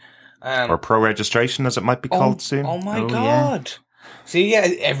learning. Or pro-registration, as it might be called soon. Oh my God. Yeah. See, yeah,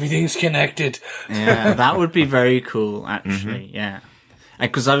 everything's connected. Yeah, that would be very cool, actually, yeah.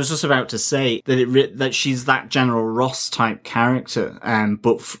 Because I was just about to say that that she's that General Ross type character,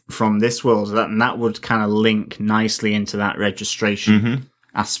 but from this world, and that would kind of link nicely into that registration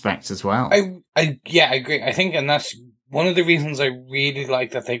aspect as well. I agree. I think, and that's one of the reasons I really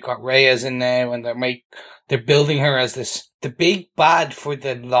like that they got Reyes in now, and they're building her as the big bad for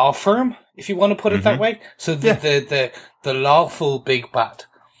the law firm, if you want to put it that way. So the lawful big bad,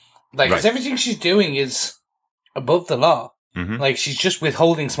 because everything she's doing is above the law. Like, she's just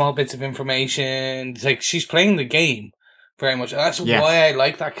withholding small bits of information. Like, she's playing the game very much. And that's why I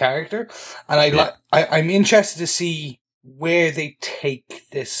like that character. And I'm interested to see where they take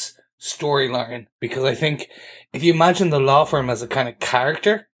this storyline, because I think if you imagine the law firm as a kind of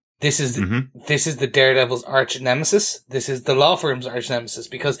character, this is the Daredevil's arch nemesis. This is the law firm's arch nemesis,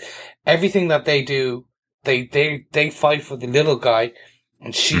 because everything that they do, they fight for the little guy,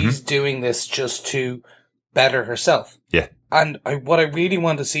 and she's doing this just to better herself. Yeah. And what I really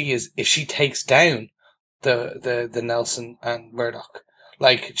want to see is if she takes down the Nelson and Murdoch.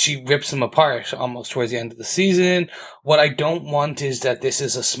 Like, she rips them apart almost towards the end of the season. What I don't want is that this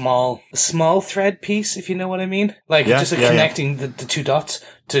is a small thread piece, if you know what I mean. Like, connecting the 2 dots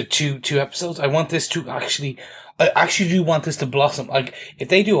to two episodes. I want this to I actually do want this to blossom. Like, if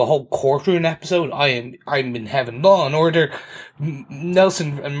they do a whole courtroom episode, I'm in heaven. Law and Order,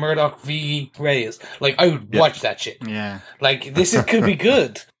 Nelson and Murdoch v. Reyes. Like, I would watch that shit. Yeah. Like, could be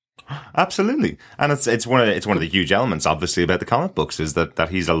good. Absolutely. And it's one of the huge elements, obviously, about the comic books, is that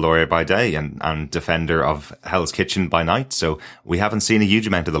he's a lawyer by day and defender of Hell's Kitchen by night. So we haven't seen a huge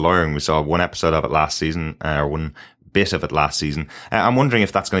amount of the lawyering. We saw 1 episode of it last season, or 1 bit of it last season. I'm wondering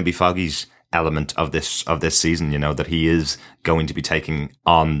if that's going to be Foggy's element of this season, that he is going to be taking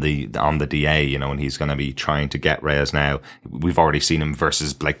on the DA, and he's going to be trying to get Reyes now. We've already seen him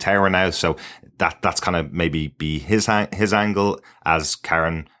versus Blake Tower now, so that's kind of maybe be his angle, as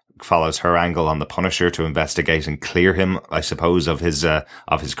Karen follows her angle on the Punisher to investigate and clear him, I suppose, of his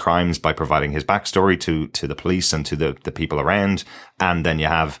crimes by providing his backstory to the police and to the people around. And then you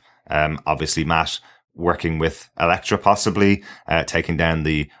have obviously Matt working with Elektra, possibly taking down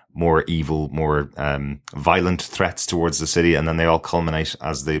the more evil, more violent threats towards the city, and then they all culminate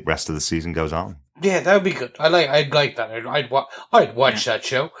as the rest of the season goes on. Yeah, that would be good. I'd like that. I'd watch that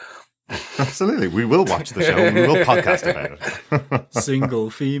show. Absolutely. We will watch the show. We will podcast about it. Single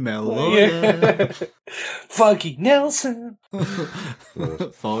female lawyer. Foggy Nelson.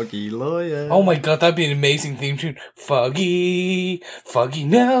 Foggy lawyer. Oh my God, that'd be an amazing theme tune. Foggy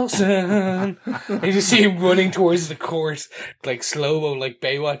Nelson. I just see him running towards the court, like slow-mo, like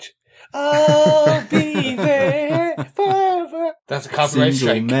Baywatch. I'll be there forever. That's a copyright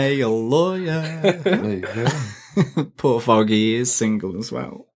strike. Single male lawyer. There you go. Poor Foggy is single as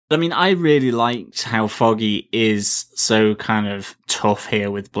well. I mean, I really liked how Foggy is so kind of tough here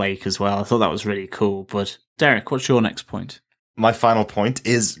with Blake as well. I thought that was really cool. But Derek, what's your next point? My final point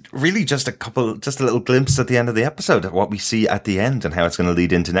is really just a little glimpse at the end of the episode of what we see at the end and how it's going to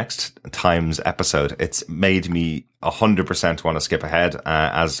lead into next time's episode. It's made me 100% want to skip ahead.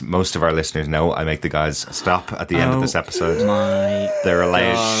 As most of our listeners know, I make the guys stop at the end of this episode. They're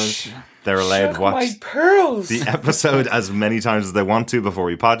allowed to watch my pearls. the episode as many times as they want to before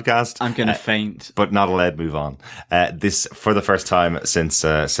we podcast. I'm going to faint. But not allowed to move on. This, for the first time since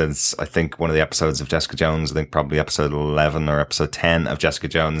I think one of the episodes of Jessica Jones, I think probably episode 11 or episode 10 of Jessica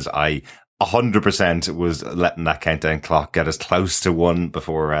Jones, I 100% was letting that countdown clock get as close to 1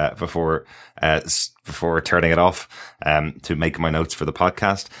 before turning it off, to make my notes for the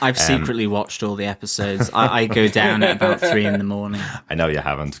podcast. I've secretly watched all the episodes. I go down at about 3 a.m. I know you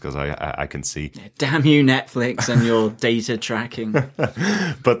haven't, because I can see. Damn you, Netflix, and your data tracking.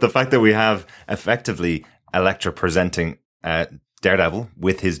 But the fact that we have effectively Elektra presenting Daredevil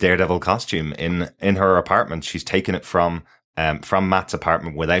with his Daredevil costume in her apartment. She's taken it from Matt's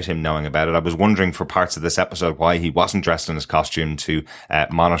apartment without him knowing about it. I was wondering for parts of this episode why he wasn't dressed in his costume to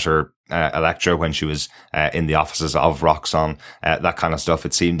monitor Elektra when she was in the offices of Roxxon, that kind of stuff.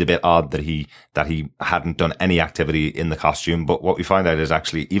 It seemed a bit odd that he hadn't done any activity in the costume. But what we find out is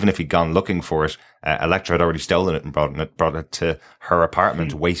actually, even if he'd gone looking for it, Elektra had already stolen it and brought it to her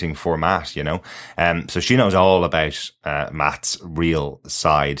apartment, waiting for Matt, you know. So she knows all about Matt's real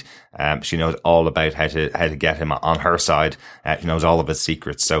side. She knows all about how to get him on her side. She knows all of his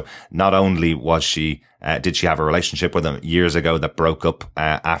secrets. So not only was she did she have a relationship with him years ago that broke up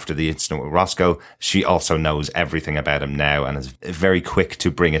after the incident with Roscoe, she also knows everything about him now and is very quick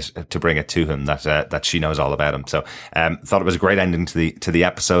to bring it to him that she knows all about him. So thought it was a great ending to the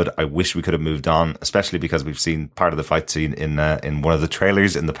episode. I wish we could have moved on, especially because we've seen part of the fight scene in one of the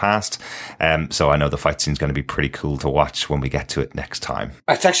trailers in the past. So I know the fight scene is going to be pretty cool to watch when we get to it next time.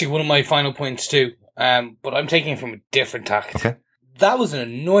 That's actually one of my final points too. But I'm taking it from a different tack. Okay. That was an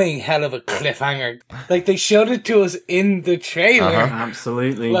annoying hell of a cliffhanger. Like, they showed it to us in the trailer.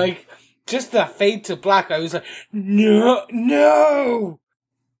 Absolutely. Like, just that fade to black, I was like, no!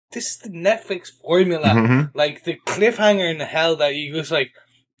 This is the Netflix formula. Mm-hmm. Like, the cliffhanger in the hell that you just like,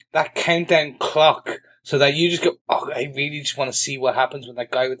 that countdown clock, so that you just go, oh, I really just want to see what happens when that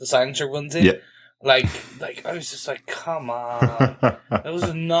guy with the silencer runs in. Yeah. Like I was just like, come on, that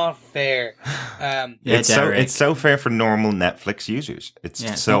was not fair. It's so fair for normal Netflix users.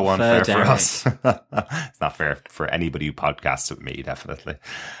 It's so unfair for us. It's not fair for anybody who podcasts with me, definitely.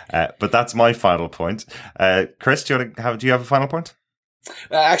 But that's my final point. Chris, do you have a final point?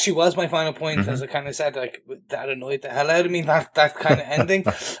 Actually was my final point, as I kind of said, like, that annoyed the hell out of me, that kind of ending.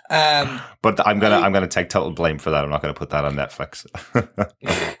 But I'm gonna take total blame for that. I'm not gonna put that on Netflix.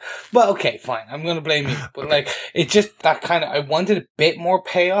 Well, okay, fine. I'm gonna blame you, but like, it just that kind of, I wanted a bit more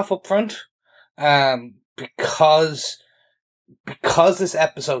payoff up front, because this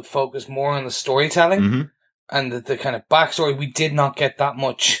episode focused more on the storytelling and the kind of backstory. We did not get that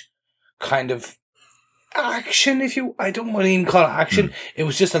much kind of action, I don't want to even call it action. It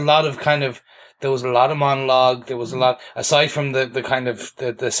was just a lot of there was a lot of monologue. There was a lot, aside from the kind of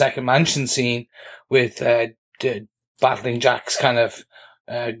the second mansion scene with battling Jack's kind of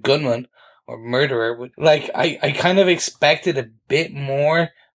gunman or murderer. Like, I kind of expected a bit more.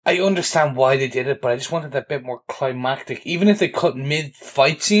 I understand why they did it, but I just wanted that bit more climactic. Even if they cut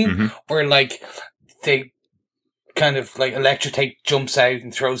mid-fight scene, where like they kind of like Elektra jumps out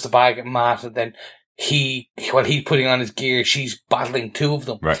and throws the bag at Matt, and then while he's putting on his gear, she's battling two of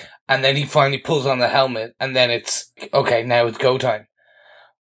them. Right. And then he finally pulls on the helmet, and then it's, okay, now it's go time.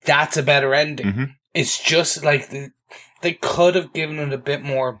 That's a better ending. It's just like, they could have given it a bit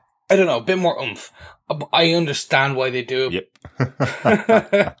more, I don't know, a bit more oomph. I understand why they do it.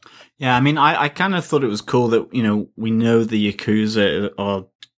 Yep. Yeah, I mean, I kind of thought it was cool that, you know, we know the Yakuza are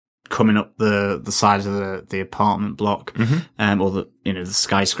coming up the sides of the apartment block, or the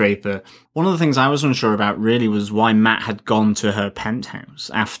skyscraper. One of the things I was unsure about really was why Matt had gone to her penthouse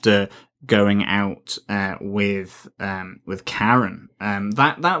after going out with Karen.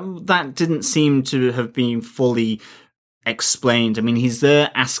 That didn't seem to have been fully explained. I mean, he's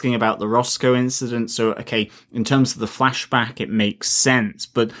there asking about the Roscoe incident, so okay, in terms of the flashback it makes sense,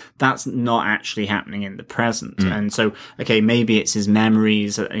 but that's not actually happening in the present. And so, okay, maybe it's his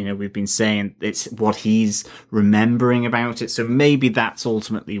memories, we've been saying it's what he's remembering about it, so maybe that's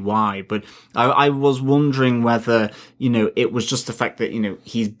ultimately why. But I was wondering whether, it was just the fact that,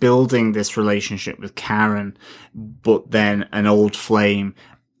 he's building this relationship with Karen, but then an old flame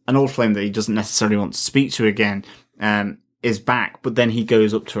an old flame that he doesn't necessarily want to speak to again, is back, but then he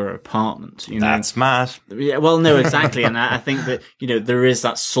goes up to her apartment. You know? That's mad. Yeah, well, no, exactly. And I think that, you know, there is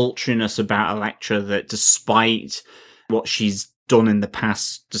that sultriness about Elektra that despite what she's done in the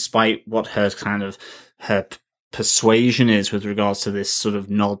past, despite what her kind of, her persuasion is with regards to this sort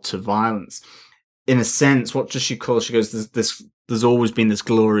of nod to violence, in a sense, what does she call? She goes, there's always been this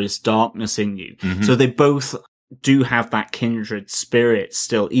glorious darkness in you. Mm-hmm. So they both do have that kindred spirit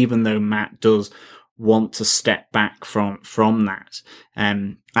still, even though Matt does want to step back from that.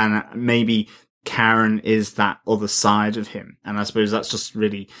 And maybe Karen is that other side of him. And I suppose that's just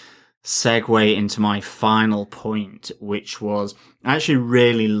really segue into my final point, which was I actually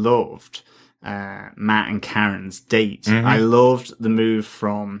really loved Matt and Karen's date. Mm-hmm. I loved the move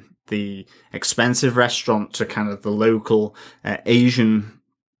from the expensive restaurant to kind of the local Asian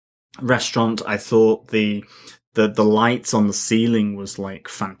restaurant. I thought the lights on the ceiling was like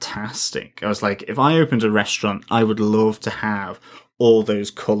fantastic. I was like, if I opened a restaurant, I would love to have all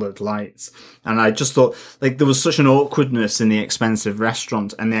those coloured lights. And I just thought, like, there was such an awkwardness in the expensive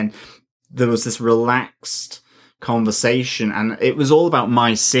restaurant, and then there was this relaxed conversation, and it was all about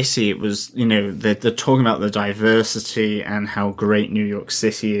my city. It was, you know, they're talking about the diversity and how great New York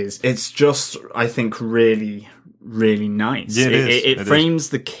City is. It's just, I think, really, really nice. Yeah, it frames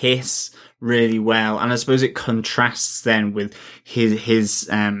the kiss really well, and I suppose it contrasts then with his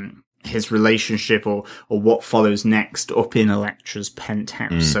relationship or what follows next up in Elektra's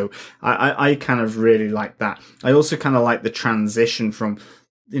penthouse. So I kind of really like that. I also kind of like the transition from,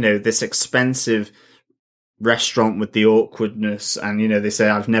 you know, this expensive restaurant with the awkwardness, and, you know, they say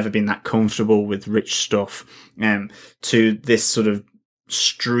I've never been that comfortable with rich stuff, to this sort of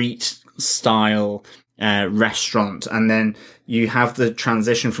street style restaurant. And then you have the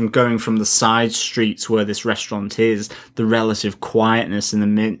transition from going from the side streets where this restaurant is, the relative quietness in the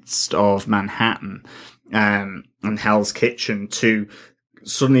midst of Manhattan, and Hell's Kitchen, to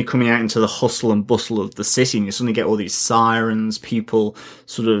suddenly coming out into the hustle and bustle of the city. And you suddenly get all these sirens, people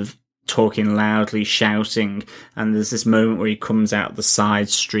sort of talking loudly, shouting. And there's this moment where he comes out the side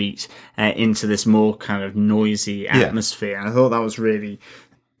street into this more kind of noisy atmosphere. And I thought that was really,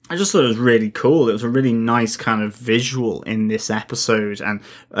 I just thought it was really cool. It was a really nice kind of visual in this episode. And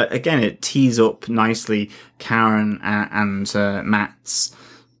again, it tees up nicely Karen and Matt's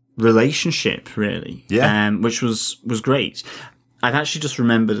relationship, really. Yeah. Which was great. I've actually just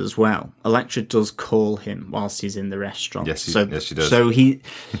remembered as well, Elektra does call him whilst he's in the restaurant. Yes, she does. So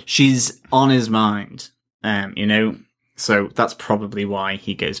she's on his mind, you know, so that's probably why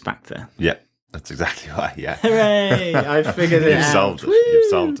he goes back there. Yeah. That's exactly why, yeah. Hooray! I figured it out. You've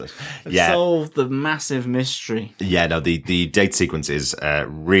solved it. You've solved the massive mystery. Yeah, no, the date sequence is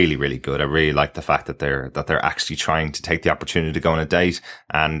really, really good. I really like the fact that they're actually trying to take the opportunity to go on a date.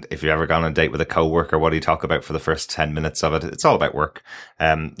 And if you've ever gone on a date with a coworker, what do you talk about for the first 10 minutes of it? It's all about work.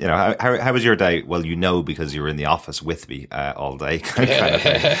 You know, how was your day? Well, you know, because you were in the office with me all day, kind of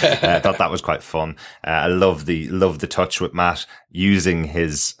thing. I thought that was quite fun. I love the touch with Matt using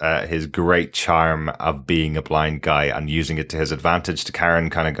his great charm of being a blind guy and using it to his advantage, to Karen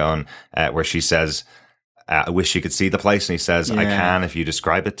kind of going, where she says, I wish you could see the place. And he says, I can if you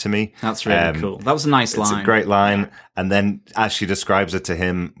describe it to me. That's really cool. That was a nice line. It's a great line. Yeah. And then as she describes it to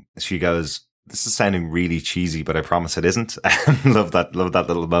him, she goes, this is sounding really cheesy, but I promise it isn't. Love that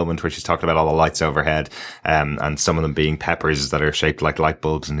little moment where she's talking about all the lights overhead, and some of them being peppers that are shaped like light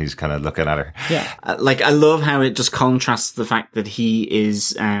bulbs, and he's kind of looking at her. Yeah. Like, I love how it just contrasts the fact that he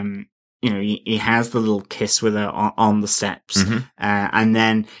is, you know, he has the little kiss with her on the steps, and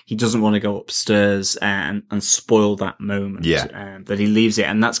then he doesn't want to go upstairs and spoil that moment. Yeah. That he leaves it.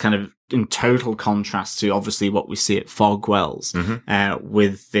 And that's kind of in total contrast to obviously what we see at Fogwells,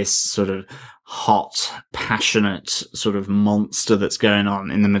 with this sort of hot, passionate sort of monster that's going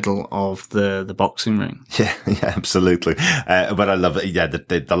on in the middle of the boxing ring. Yeah, absolutely. But I love it. Yeah,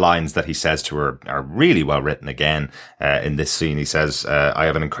 the lines that he says to her are really well written again. In this scene, he says, I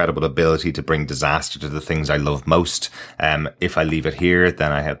have an incredible ability to bring disaster to the things I love most. If I leave it here,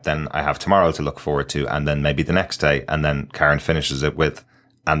 then I have tomorrow to look forward to, and then maybe the next day. And then Karen finishes it with,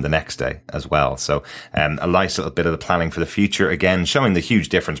 and the next day as well. So, a nice little bit of the planning for the future, again, showing the huge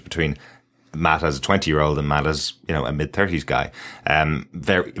difference between Matt as a 20-year-old and Matt as, you know, a mid-30s guy.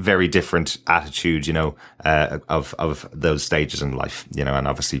 Very, very different attitude, you know, of those stages in life, you know, and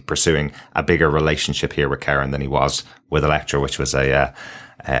obviously pursuing a bigger relationship here with Karen than he was with Elektra, which was a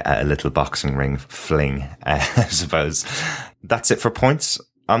little boxing ring fling, I suppose. That's it for points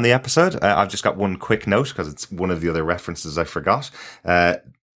on the episode. I've just got one quick note because it's one of the other references I forgot.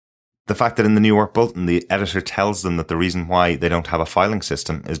 The the fact that in the New York Bulletin, the editor tells them that the reason why they don't have a filing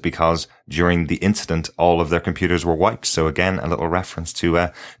system is because during the incident, all of their computers were wiped. So again, a little reference to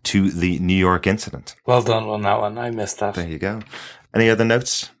the New York incident. Well done on that one. I missed that. There you go. Any other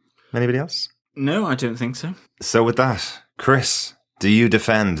notes? Anybody else? No, I don't think so. So with that, Chris, do you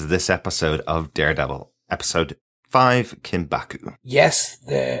defend this episode of Daredevil, episode 5, Kinbaku? Yes,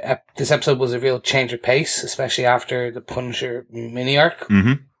 this episode was a real change of pace, especially after the Punisher mini arc.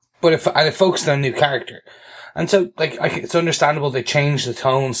 Mm-hmm. But it focused on a new character. And so, it's understandable they changed the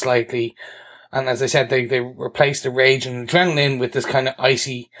tone slightly. And as I said, they replaced the rage and adrenaline with this kind of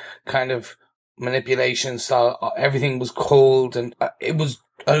icy kind of manipulation style. Everything was cold and it was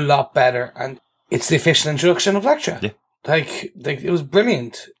a lot better. And it's the official introduction of Elektra. Yeah. It was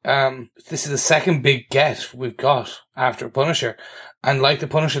brilliant. This is the second big get we've got after Punisher. And like the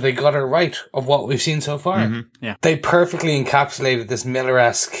Punisher, they got it right of what we've seen so far. Mm-hmm. Yeah. They perfectly encapsulated this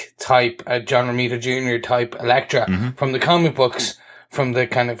Miller-esque type, John Romita Jr. type Elektra from the comic books from the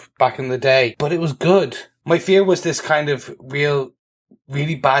kind of back in the day. But it was good. My fear was this kind of really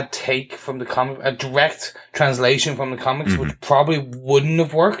bad take from the comic, a direct translation from the comics, which probably wouldn't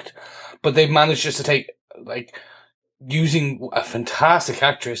have worked. But they've managed just to take, using a fantastic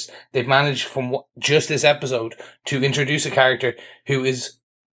actress, they've managed from just this episode to introduce a character who is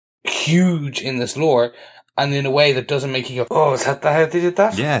huge in this lore and in a way that doesn't make you go, oh, is that how they did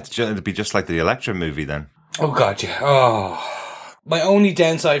that? Yeah, it'd be just like the Elektra movie then. Oh, God, yeah. Oh. My only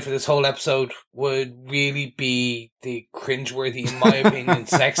downside for this whole episode would really be the cringeworthy, in my opinion,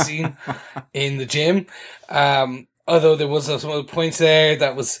 sex scene in the gym. Although there was some other points there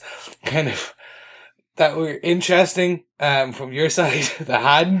that was kind of, that were interesting, from your side. The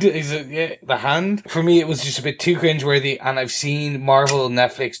hand. For me, it was just a bit too cringeworthy, and I've seen Marvel and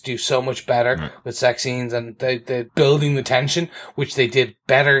Netflix do so much better with sex scenes and the building the tension, which they did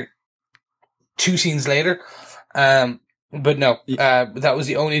better 2 scenes later. But no, that was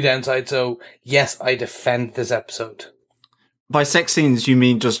the only downside. So yes, I defend this episode. By sex scenes, you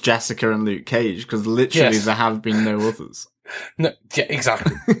mean just Jessica and Luke Cage? Because literally there have been no others. No, yeah,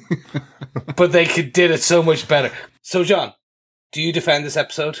 exactly. But they did it so much better. So, John, do you defend this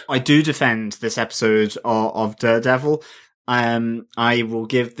episode? I do defend this episode of Daredevil. I will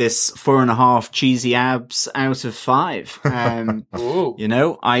give this 4.5 cheesy abs out of 5. You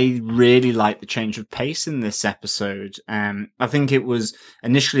know, I really like the change of pace in this episode. I think it was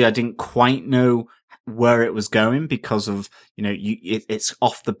initially I didn't quite know where it was going because of, you know, it's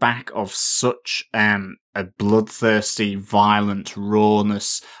off the back of such a bloodthirsty, violent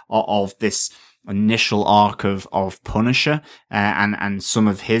rawness of this initial arc of Punisher, and some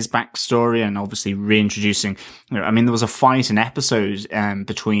of his backstory, and obviously reintroducing, you know, I mean, there was a fight in episode,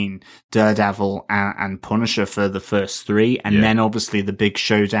 between Daredevil and Punisher for the first 3, and then obviously the big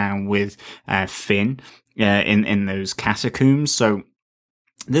showdown with, Finn, in those catacombs. So,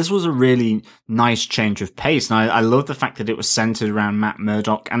 this was a really nice change of pace, and I love the fact that it was centered around Matt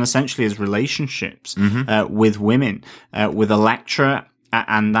Murdock and essentially his relationships with women, with Elektra,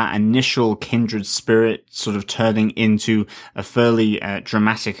 and that initial kindred spirit sort of turning into a fairly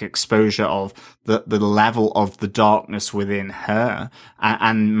dramatic exposure of the level of the darkness within her,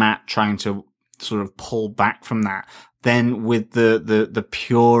 and Matt trying to sort of pull back from that. Then with the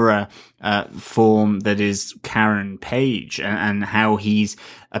purer form that is Karen Page, and how he's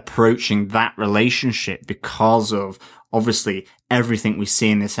approaching that relationship because of obviously everything we see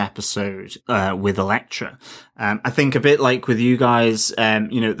in this episode with Elektra. I think a bit like with you guys,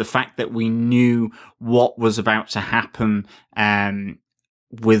 you know, the fact that we knew what was about to happen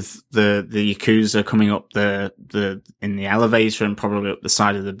with the Yakuza coming up in the elevator and probably up the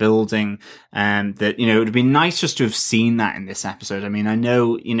side of the building, that, you know, it would have been nice just to have seen that in this episode. I mean, I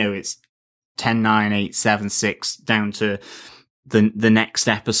know, you know, it's 10, 9, 8, 7, 6 down to the next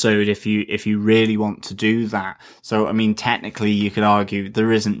episode if you really want to do that. So, I mean, technically you could argue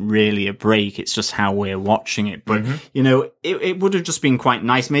there isn't really a break. It's just how we're watching it. But, you know, it would have just been quite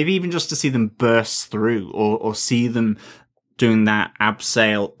nice, maybe even just to see them burst through or see them doing that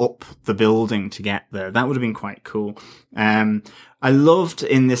abseil up the building to get there. That would have been quite cool. I loved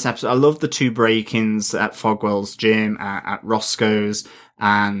in this episode, I loved the 2 break-ins at Fogwell's gym, at Roscoe's,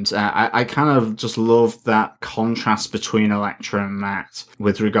 and I kind of just loved that contrast between Elektra and Matt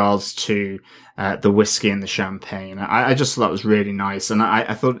with regards to the whiskey and the champagne. I just thought that was really nice, and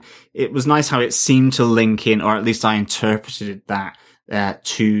I thought it was nice how it seemed to link in, or at least I interpreted that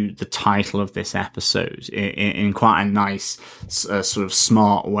to the title of this episode in quite a nice, sort of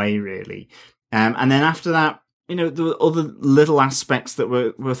smart way, really. And then after that, there were other little aspects that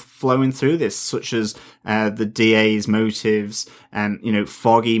were flowing through this, such as the DA's motives, and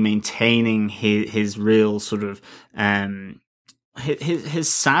Foggy maintaining his real sort of his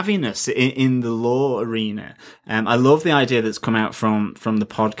savviness in the law arena. I love the idea that's come out from the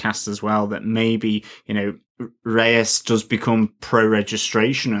podcast as well, that maybe Reyes does become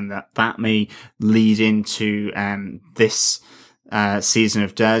pro-registration, and that may lead into this season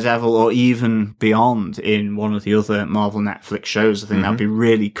of Daredevil, or even beyond in one of the other Marvel Netflix shows. I think that'd be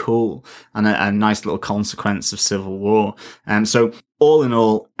really cool, and a nice little consequence of Civil War. So all in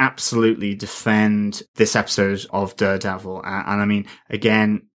all, absolutely defend this episode of Daredevil. And I mean,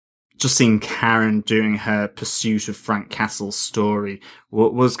 again, just seeing Karen doing her pursuit of Frank Castle's story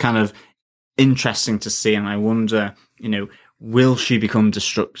was kind of interesting to see. And I wonder, will she become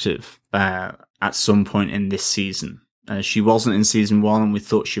destructive at some point in this season? She wasn't in season 1, and we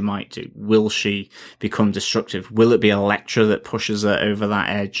thought she might do. Will she become destructive? Will it be Elektra that pushes her over that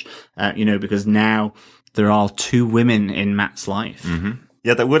edge? Because now there are 2 women in Matt's life. Mm-hmm.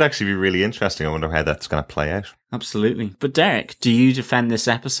 Yeah, that would actually be really interesting. I wonder how that's going to play out. Absolutely. But Derek, do you defend this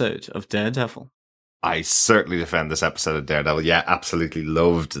episode of Daredevil? I certainly defend this episode of Daredevil. Yeah, absolutely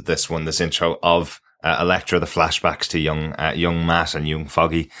loved this one. This intro of Elektra, the flashbacks to young Matt and young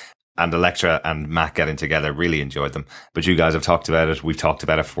Foggy. And Elektra and Matt getting together, really enjoyed them. But you guys have talked about it. We've talked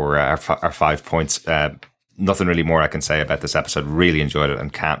about it for our 5 points. Nothing really more I can say about this episode. Really enjoyed it,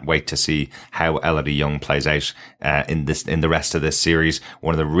 and can't wait to see how Elodie Yung plays out in the rest of this series.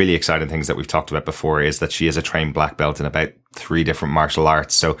 One of the really exciting things that we've talked about before is that she is a trained black belt in about 3 different martial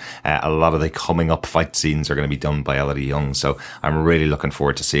arts. So a lot of the coming up fight scenes are going to be done by Elodie Yung. So I'm really looking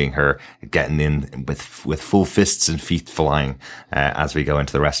forward to seeing her getting in with full fists and feet flying as we go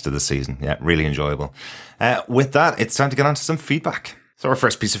into the rest of the season. Yeah, really enjoyable. With that, it's time to get on to some feedback. So our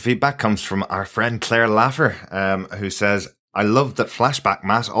first piece of feedback comes from our friend Claire Laffer, who says, I love that Flashback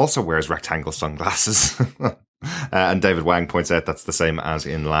Matt also wears rectangle sunglasses. And David Wang points out that's the same as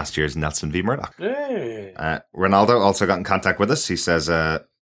in last year's Nelson v. Murdoch. Hey. Ronaldo also got in contact with us. He says,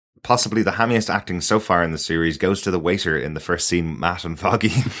 possibly the hammiest acting so far in the series goes to the waiter in the first scene, Matt and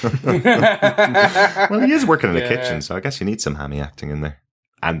Foggy. Well, he is working in a kitchen, so I guess you need some hammy acting in there.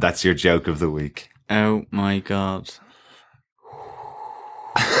 And that's your joke of the week. Oh my God.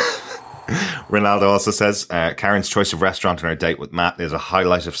 Ronaldo also says, Karen's choice of restaurant on her date with Matt is a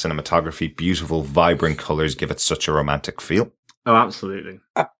highlight of cinematography. Beautiful, vibrant colours give it such a romantic feel. Oh, absolutely.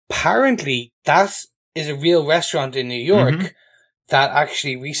 Apparently, that is a real restaurant in New York that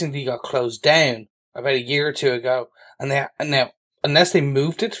actually recently got closed down about a year or 2 ago. And now, unless they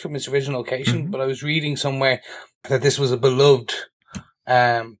moved it from its original location, but I was reading somewhere that this was a beloved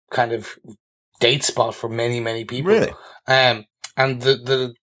kind of date spot for many, many people. Really? And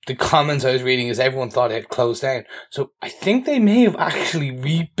the comments I was reading is everyone thought it had closed down. So I think they may have actually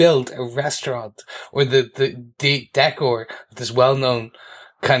rebuilt a restaurant, or the decor of this well-known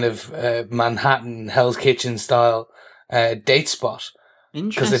kind of Manhattan Hell's Kitchen style date spot.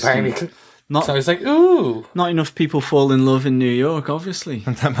 Interesting. Because apparently, so I was like, ooh. Not enough people fall in love in New York, obviously.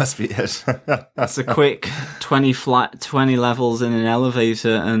 That must be it. That's a quick 20 levels in an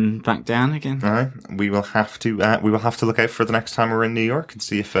elevator and back down again. All right, we will have to look out for the next time we're in New York and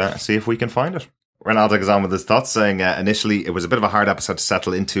see if we can find it. Ronaldo goes on with his thoughts, saying, initially, it was a bit of a hard episode to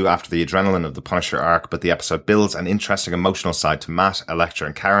settle into after the adrenaline of the Punisher arc, but the episode builds an interesting emotional side to Matt, Elektra,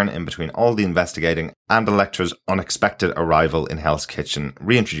 and Karen in between all the investigating, and Elektra's unexpected arrival in Hell's Kitchen.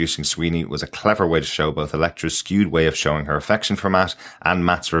 Reintroducing Sweeney was a clever way to show both Elektra's skewed way of showing her affection for Matt, and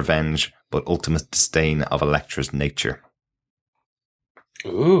Matt's revenge, but ultimate disdain of Elektra's nature.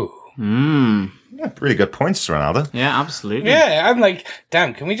 Ooh. Yeah, really good points, Ronaldo. Yeah, absolutely. Yeah, I'm like,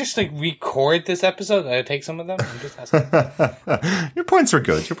 damn, can we just record this episode? I'll take some of them. I'm just asking. Your points were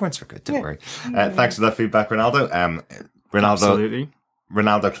good. Don't worry. Thanks for that feedback, Ronaldo. Absolutely.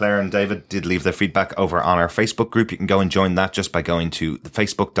 Ronaldo, Claire, and David did leave their feedback over on our Facebook group. You can go and join that just by going to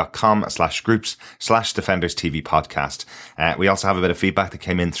facebook.com/groups/Defenders TV podcast. We also have a bit of feedback that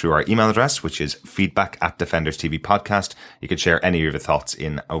came in through our email address, which is feedback@Defenders TV podcast. You can share any of your thoughts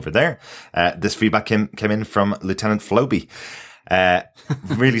in over there. This feedback came in from Lieutenant Floby.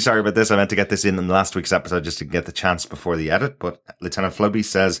 Really sorry about this. I meant to get this in last week's episode just to get the chance before the edit, but Lieutenant Floby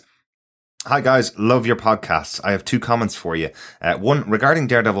says, Hi guys, love your podcasts. I have 2 comments for you. One, regarding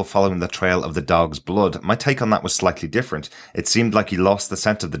Daredevil following the trail of the dog's blood, my take on that was slightly different. It seemed like he lost the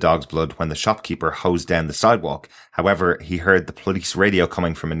scent of the dog's blood when the shopkeeper hosed down the sidewalk. However, he heard the police radio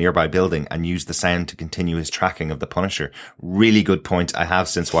coming from a nearby building and used the sound to continue his tracking of the Punisher. Really good point. I have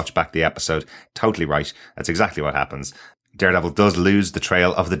since watched back the episode. Totally right. That's exactly what happens. Daredevil does lose the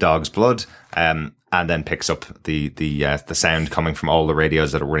trail of the dog's blood, and then picks up the sound coming from all the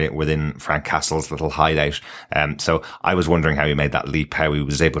radios that are within Frank Castle's little hideout. So I was wondering how he made that leap, how he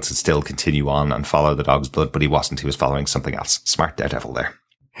was able to still continue on and follow the dog's blood, but he wasn't. He was following something else. Smart Daredevil there.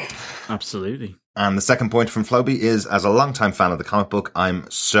 Absolutely. And the second point from Floby is, as a longtime fan of the comic book, I'm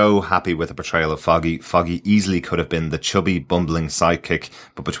so happy with the portrayal of Foggy. Foggy easily could have been the chubby, bumbling sidekick,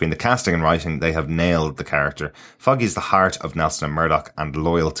 but between the casting and writing, they have nailed the character. Foggy's the heart of Nelson and Murdoch and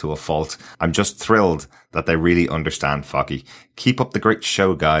loyal to a fault. I'm just thrilled that they really understand Foggy. Keep up the great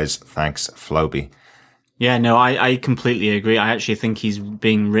show, guys. Thanks, Floby. Yeah, no, I completely agree. I actually think he's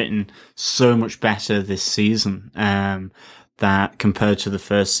being written so much better this season. That compared to the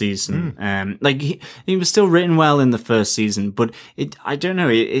first season, he was still written well in the first season, but I don't know,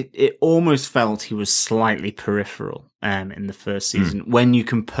 it almost felt he was slightly peripheral, in the first season when you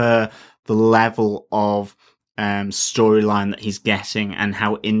compare the level of, storyline that he's getting and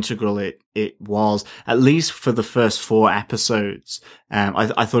how integral it was, at least for the first 4 episodes.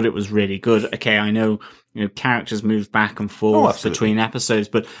 I thought it was really good. Okay, I know, characters move back and forth between episodes,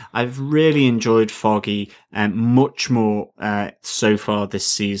 but I've really enjoyed Foggy, much more, so far this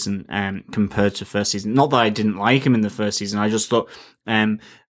season, compared to first season. Not that I didn't like him in the first season. I just thought,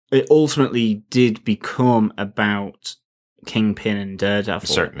 it ultimately did become about Kingpin and Daredevil.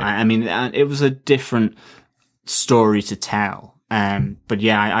 Certainly. I mean, it was a different story to tell. But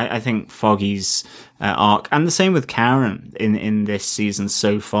yeah, I think Foggy's arc, and the same with Karen in this season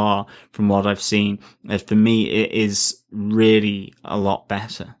so far, from what I've seen, for me, it is really a lot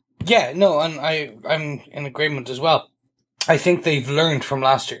better. Yeah, no, and I'm in agreement as well. I think they've learned from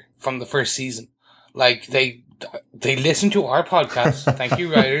last year, from the first season. Like, they listen to our podcast. Thank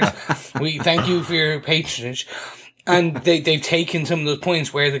you, writers. We thank you for your patronage. And they've taken some of those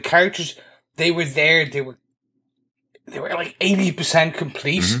points where the characters, they were there, they were like 80%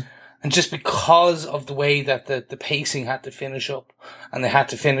 complete. Mm-hmm. And just because of the way that the pacing had to finish up, and they had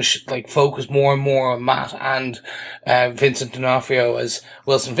to focus more and more on Matt and Vincent D'Onofrio as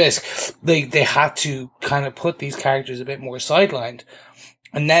Wilson Fisk, they had to kind of put these characters a bit more sidelined.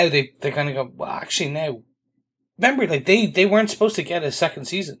 And now they kind of go, well, actually now, remember, like they weren't supposed to get a second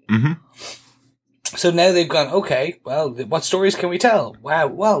season. Mm-hmm. So now they've gone, okay, well, what stories can we tell? Wow,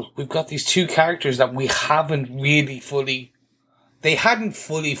 well, we've got these 2 characters that we haven't really they hadn't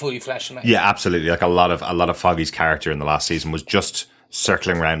fully fleshed them out. Yeah, absolutely. Like a lot of Foggy's character in the last season was just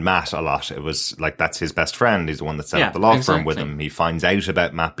circling around Matt a lot. It was like, that's his best friend. He's the one that set up the law firm with him. He finds out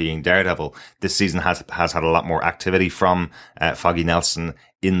about Matt being Daredevil. This season has had a lot more activity from Foggy Nelson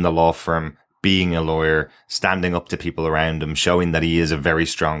in the law firm, being a lawyer, standing up to people around him, showing that he is a very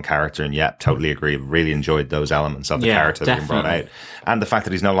strong character. And yeah, totally agree. Really enjoyed those elements of the character that being brought out. And the fact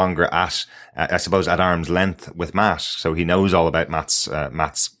that he's no longer at arm's length with Matt. So he knows all about Matt's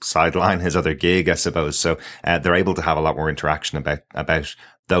sideline, his other gig, I suppose. So, they're able to have a lot more interaction about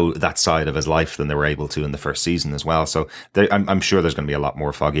that side of his life than they were able to in the first season as well. So I'm sure there's going to be a lot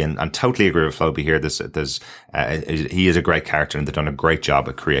more Foggy, and totally agree with Floby here. He is a great character, and they've done a great job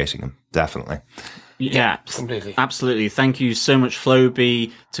at creating him. Definitely. Yeah, completely. Absolutely. Thank you so much,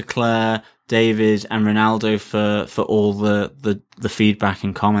 Floby, to Claire, David, and Ronaldo for all the feedback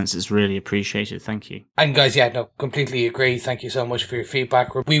and comments. It's really appreciated. Thank you. And guys, completely agree. Thank you so much for your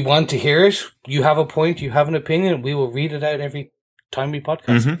feedback. We want to hear it. You have a point, you have an opinion, we will read it out every time we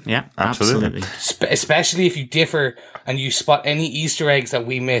podcast. Mm-hmm. Yeah, absolutely. Especially if you differ and you spot any Easter eggs that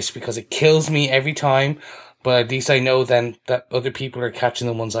we miss, because it kills me every time. But at least I know then that other people are catching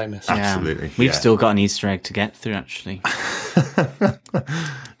the ones I miss. Absolutely. We've still got an Easter egg to get through, actually.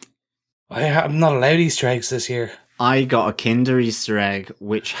 I'm not allowed Easter eggs this year. I got a Kinder Easter egg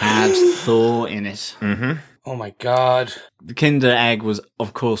which had Thor in it. Mm-hmm. Oh my God. The Kinder egg was,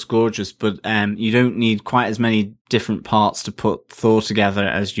 of course, gorgeous, but you don't need quite as many different parts to put Thor together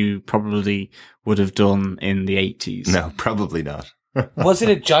as you probably would have done in the 80s. No, probably not. Was it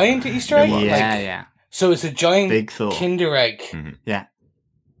a giant Easter egg? Yeah. So it's a giant big Thor. Kinder egg. Mm-hmm. Yeah.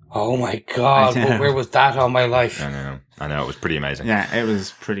 Oh my God. Where was that all my life? I know. It was pretty amazing. Yeah, it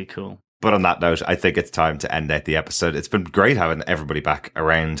was pretty cool. But on that note, I think it's time to end out the episode. It's been great having everybody back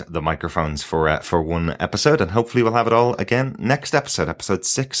around the microphones for one episode, and hopefully we'll have it all again next episode, episode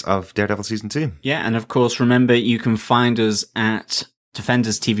 6 of Daredevil Season 2. Yeah, and of course, remember, you can find us at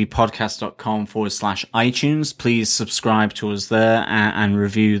defenderstvpodcast.com/iTunes. Please subscribe to us there and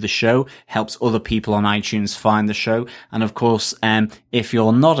review the show. Helps other people on iTunes find the show. And of course, if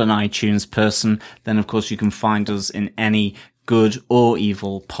you're not an iTunes person, then of course you can find us in any good or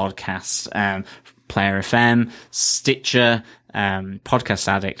evil podcasts, Player FM, Stitcher, Podcast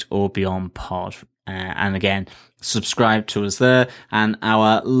Addict, or Beyond Pod. And again, subscribe to us there, and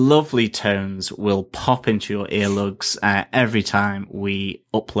our lovely tones will pop into your earlugs every time we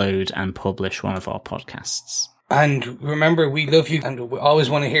upload and publish one of our podcasts. And remember, we love you and we always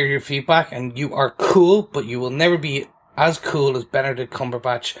want to hear your feedback, and you are cool, but you will never be as cool as Benedict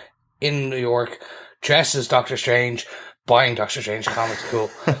Cumberbatch in New York, dressed as Doctor Strange, buying Doctor Strange comics cool.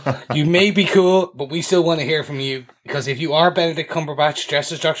 You may be cool, but we still want to hear from you, because if you are Benedict Cumberbatch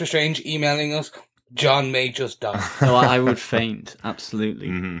dressed as Doctor Strange emailing us, John may just die. Oh, I would faint,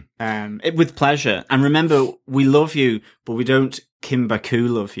 absolutely. With pleasure. And remember, we love you, but we don't Kimbaku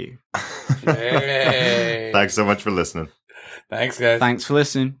love you. Hey. Thanks so much for listening. Thanks, guys. Thanks for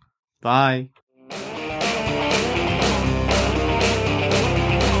listening. Bye.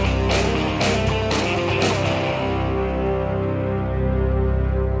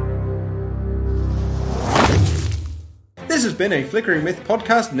 This has been a Flickering Myth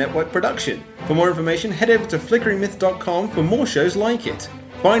Podcast Network production. For more information, head over to flickeringmyth.com for more shows like it.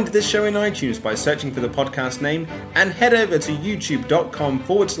 Find this show in iTunes by searching for the podcast name, and head over to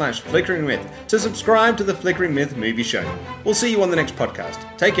youtube.com/flickeringmyth to subscribe to the Flickering Myth movie show. We'll see you on the next podcast.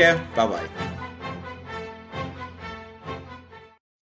 Take care. Bye bye.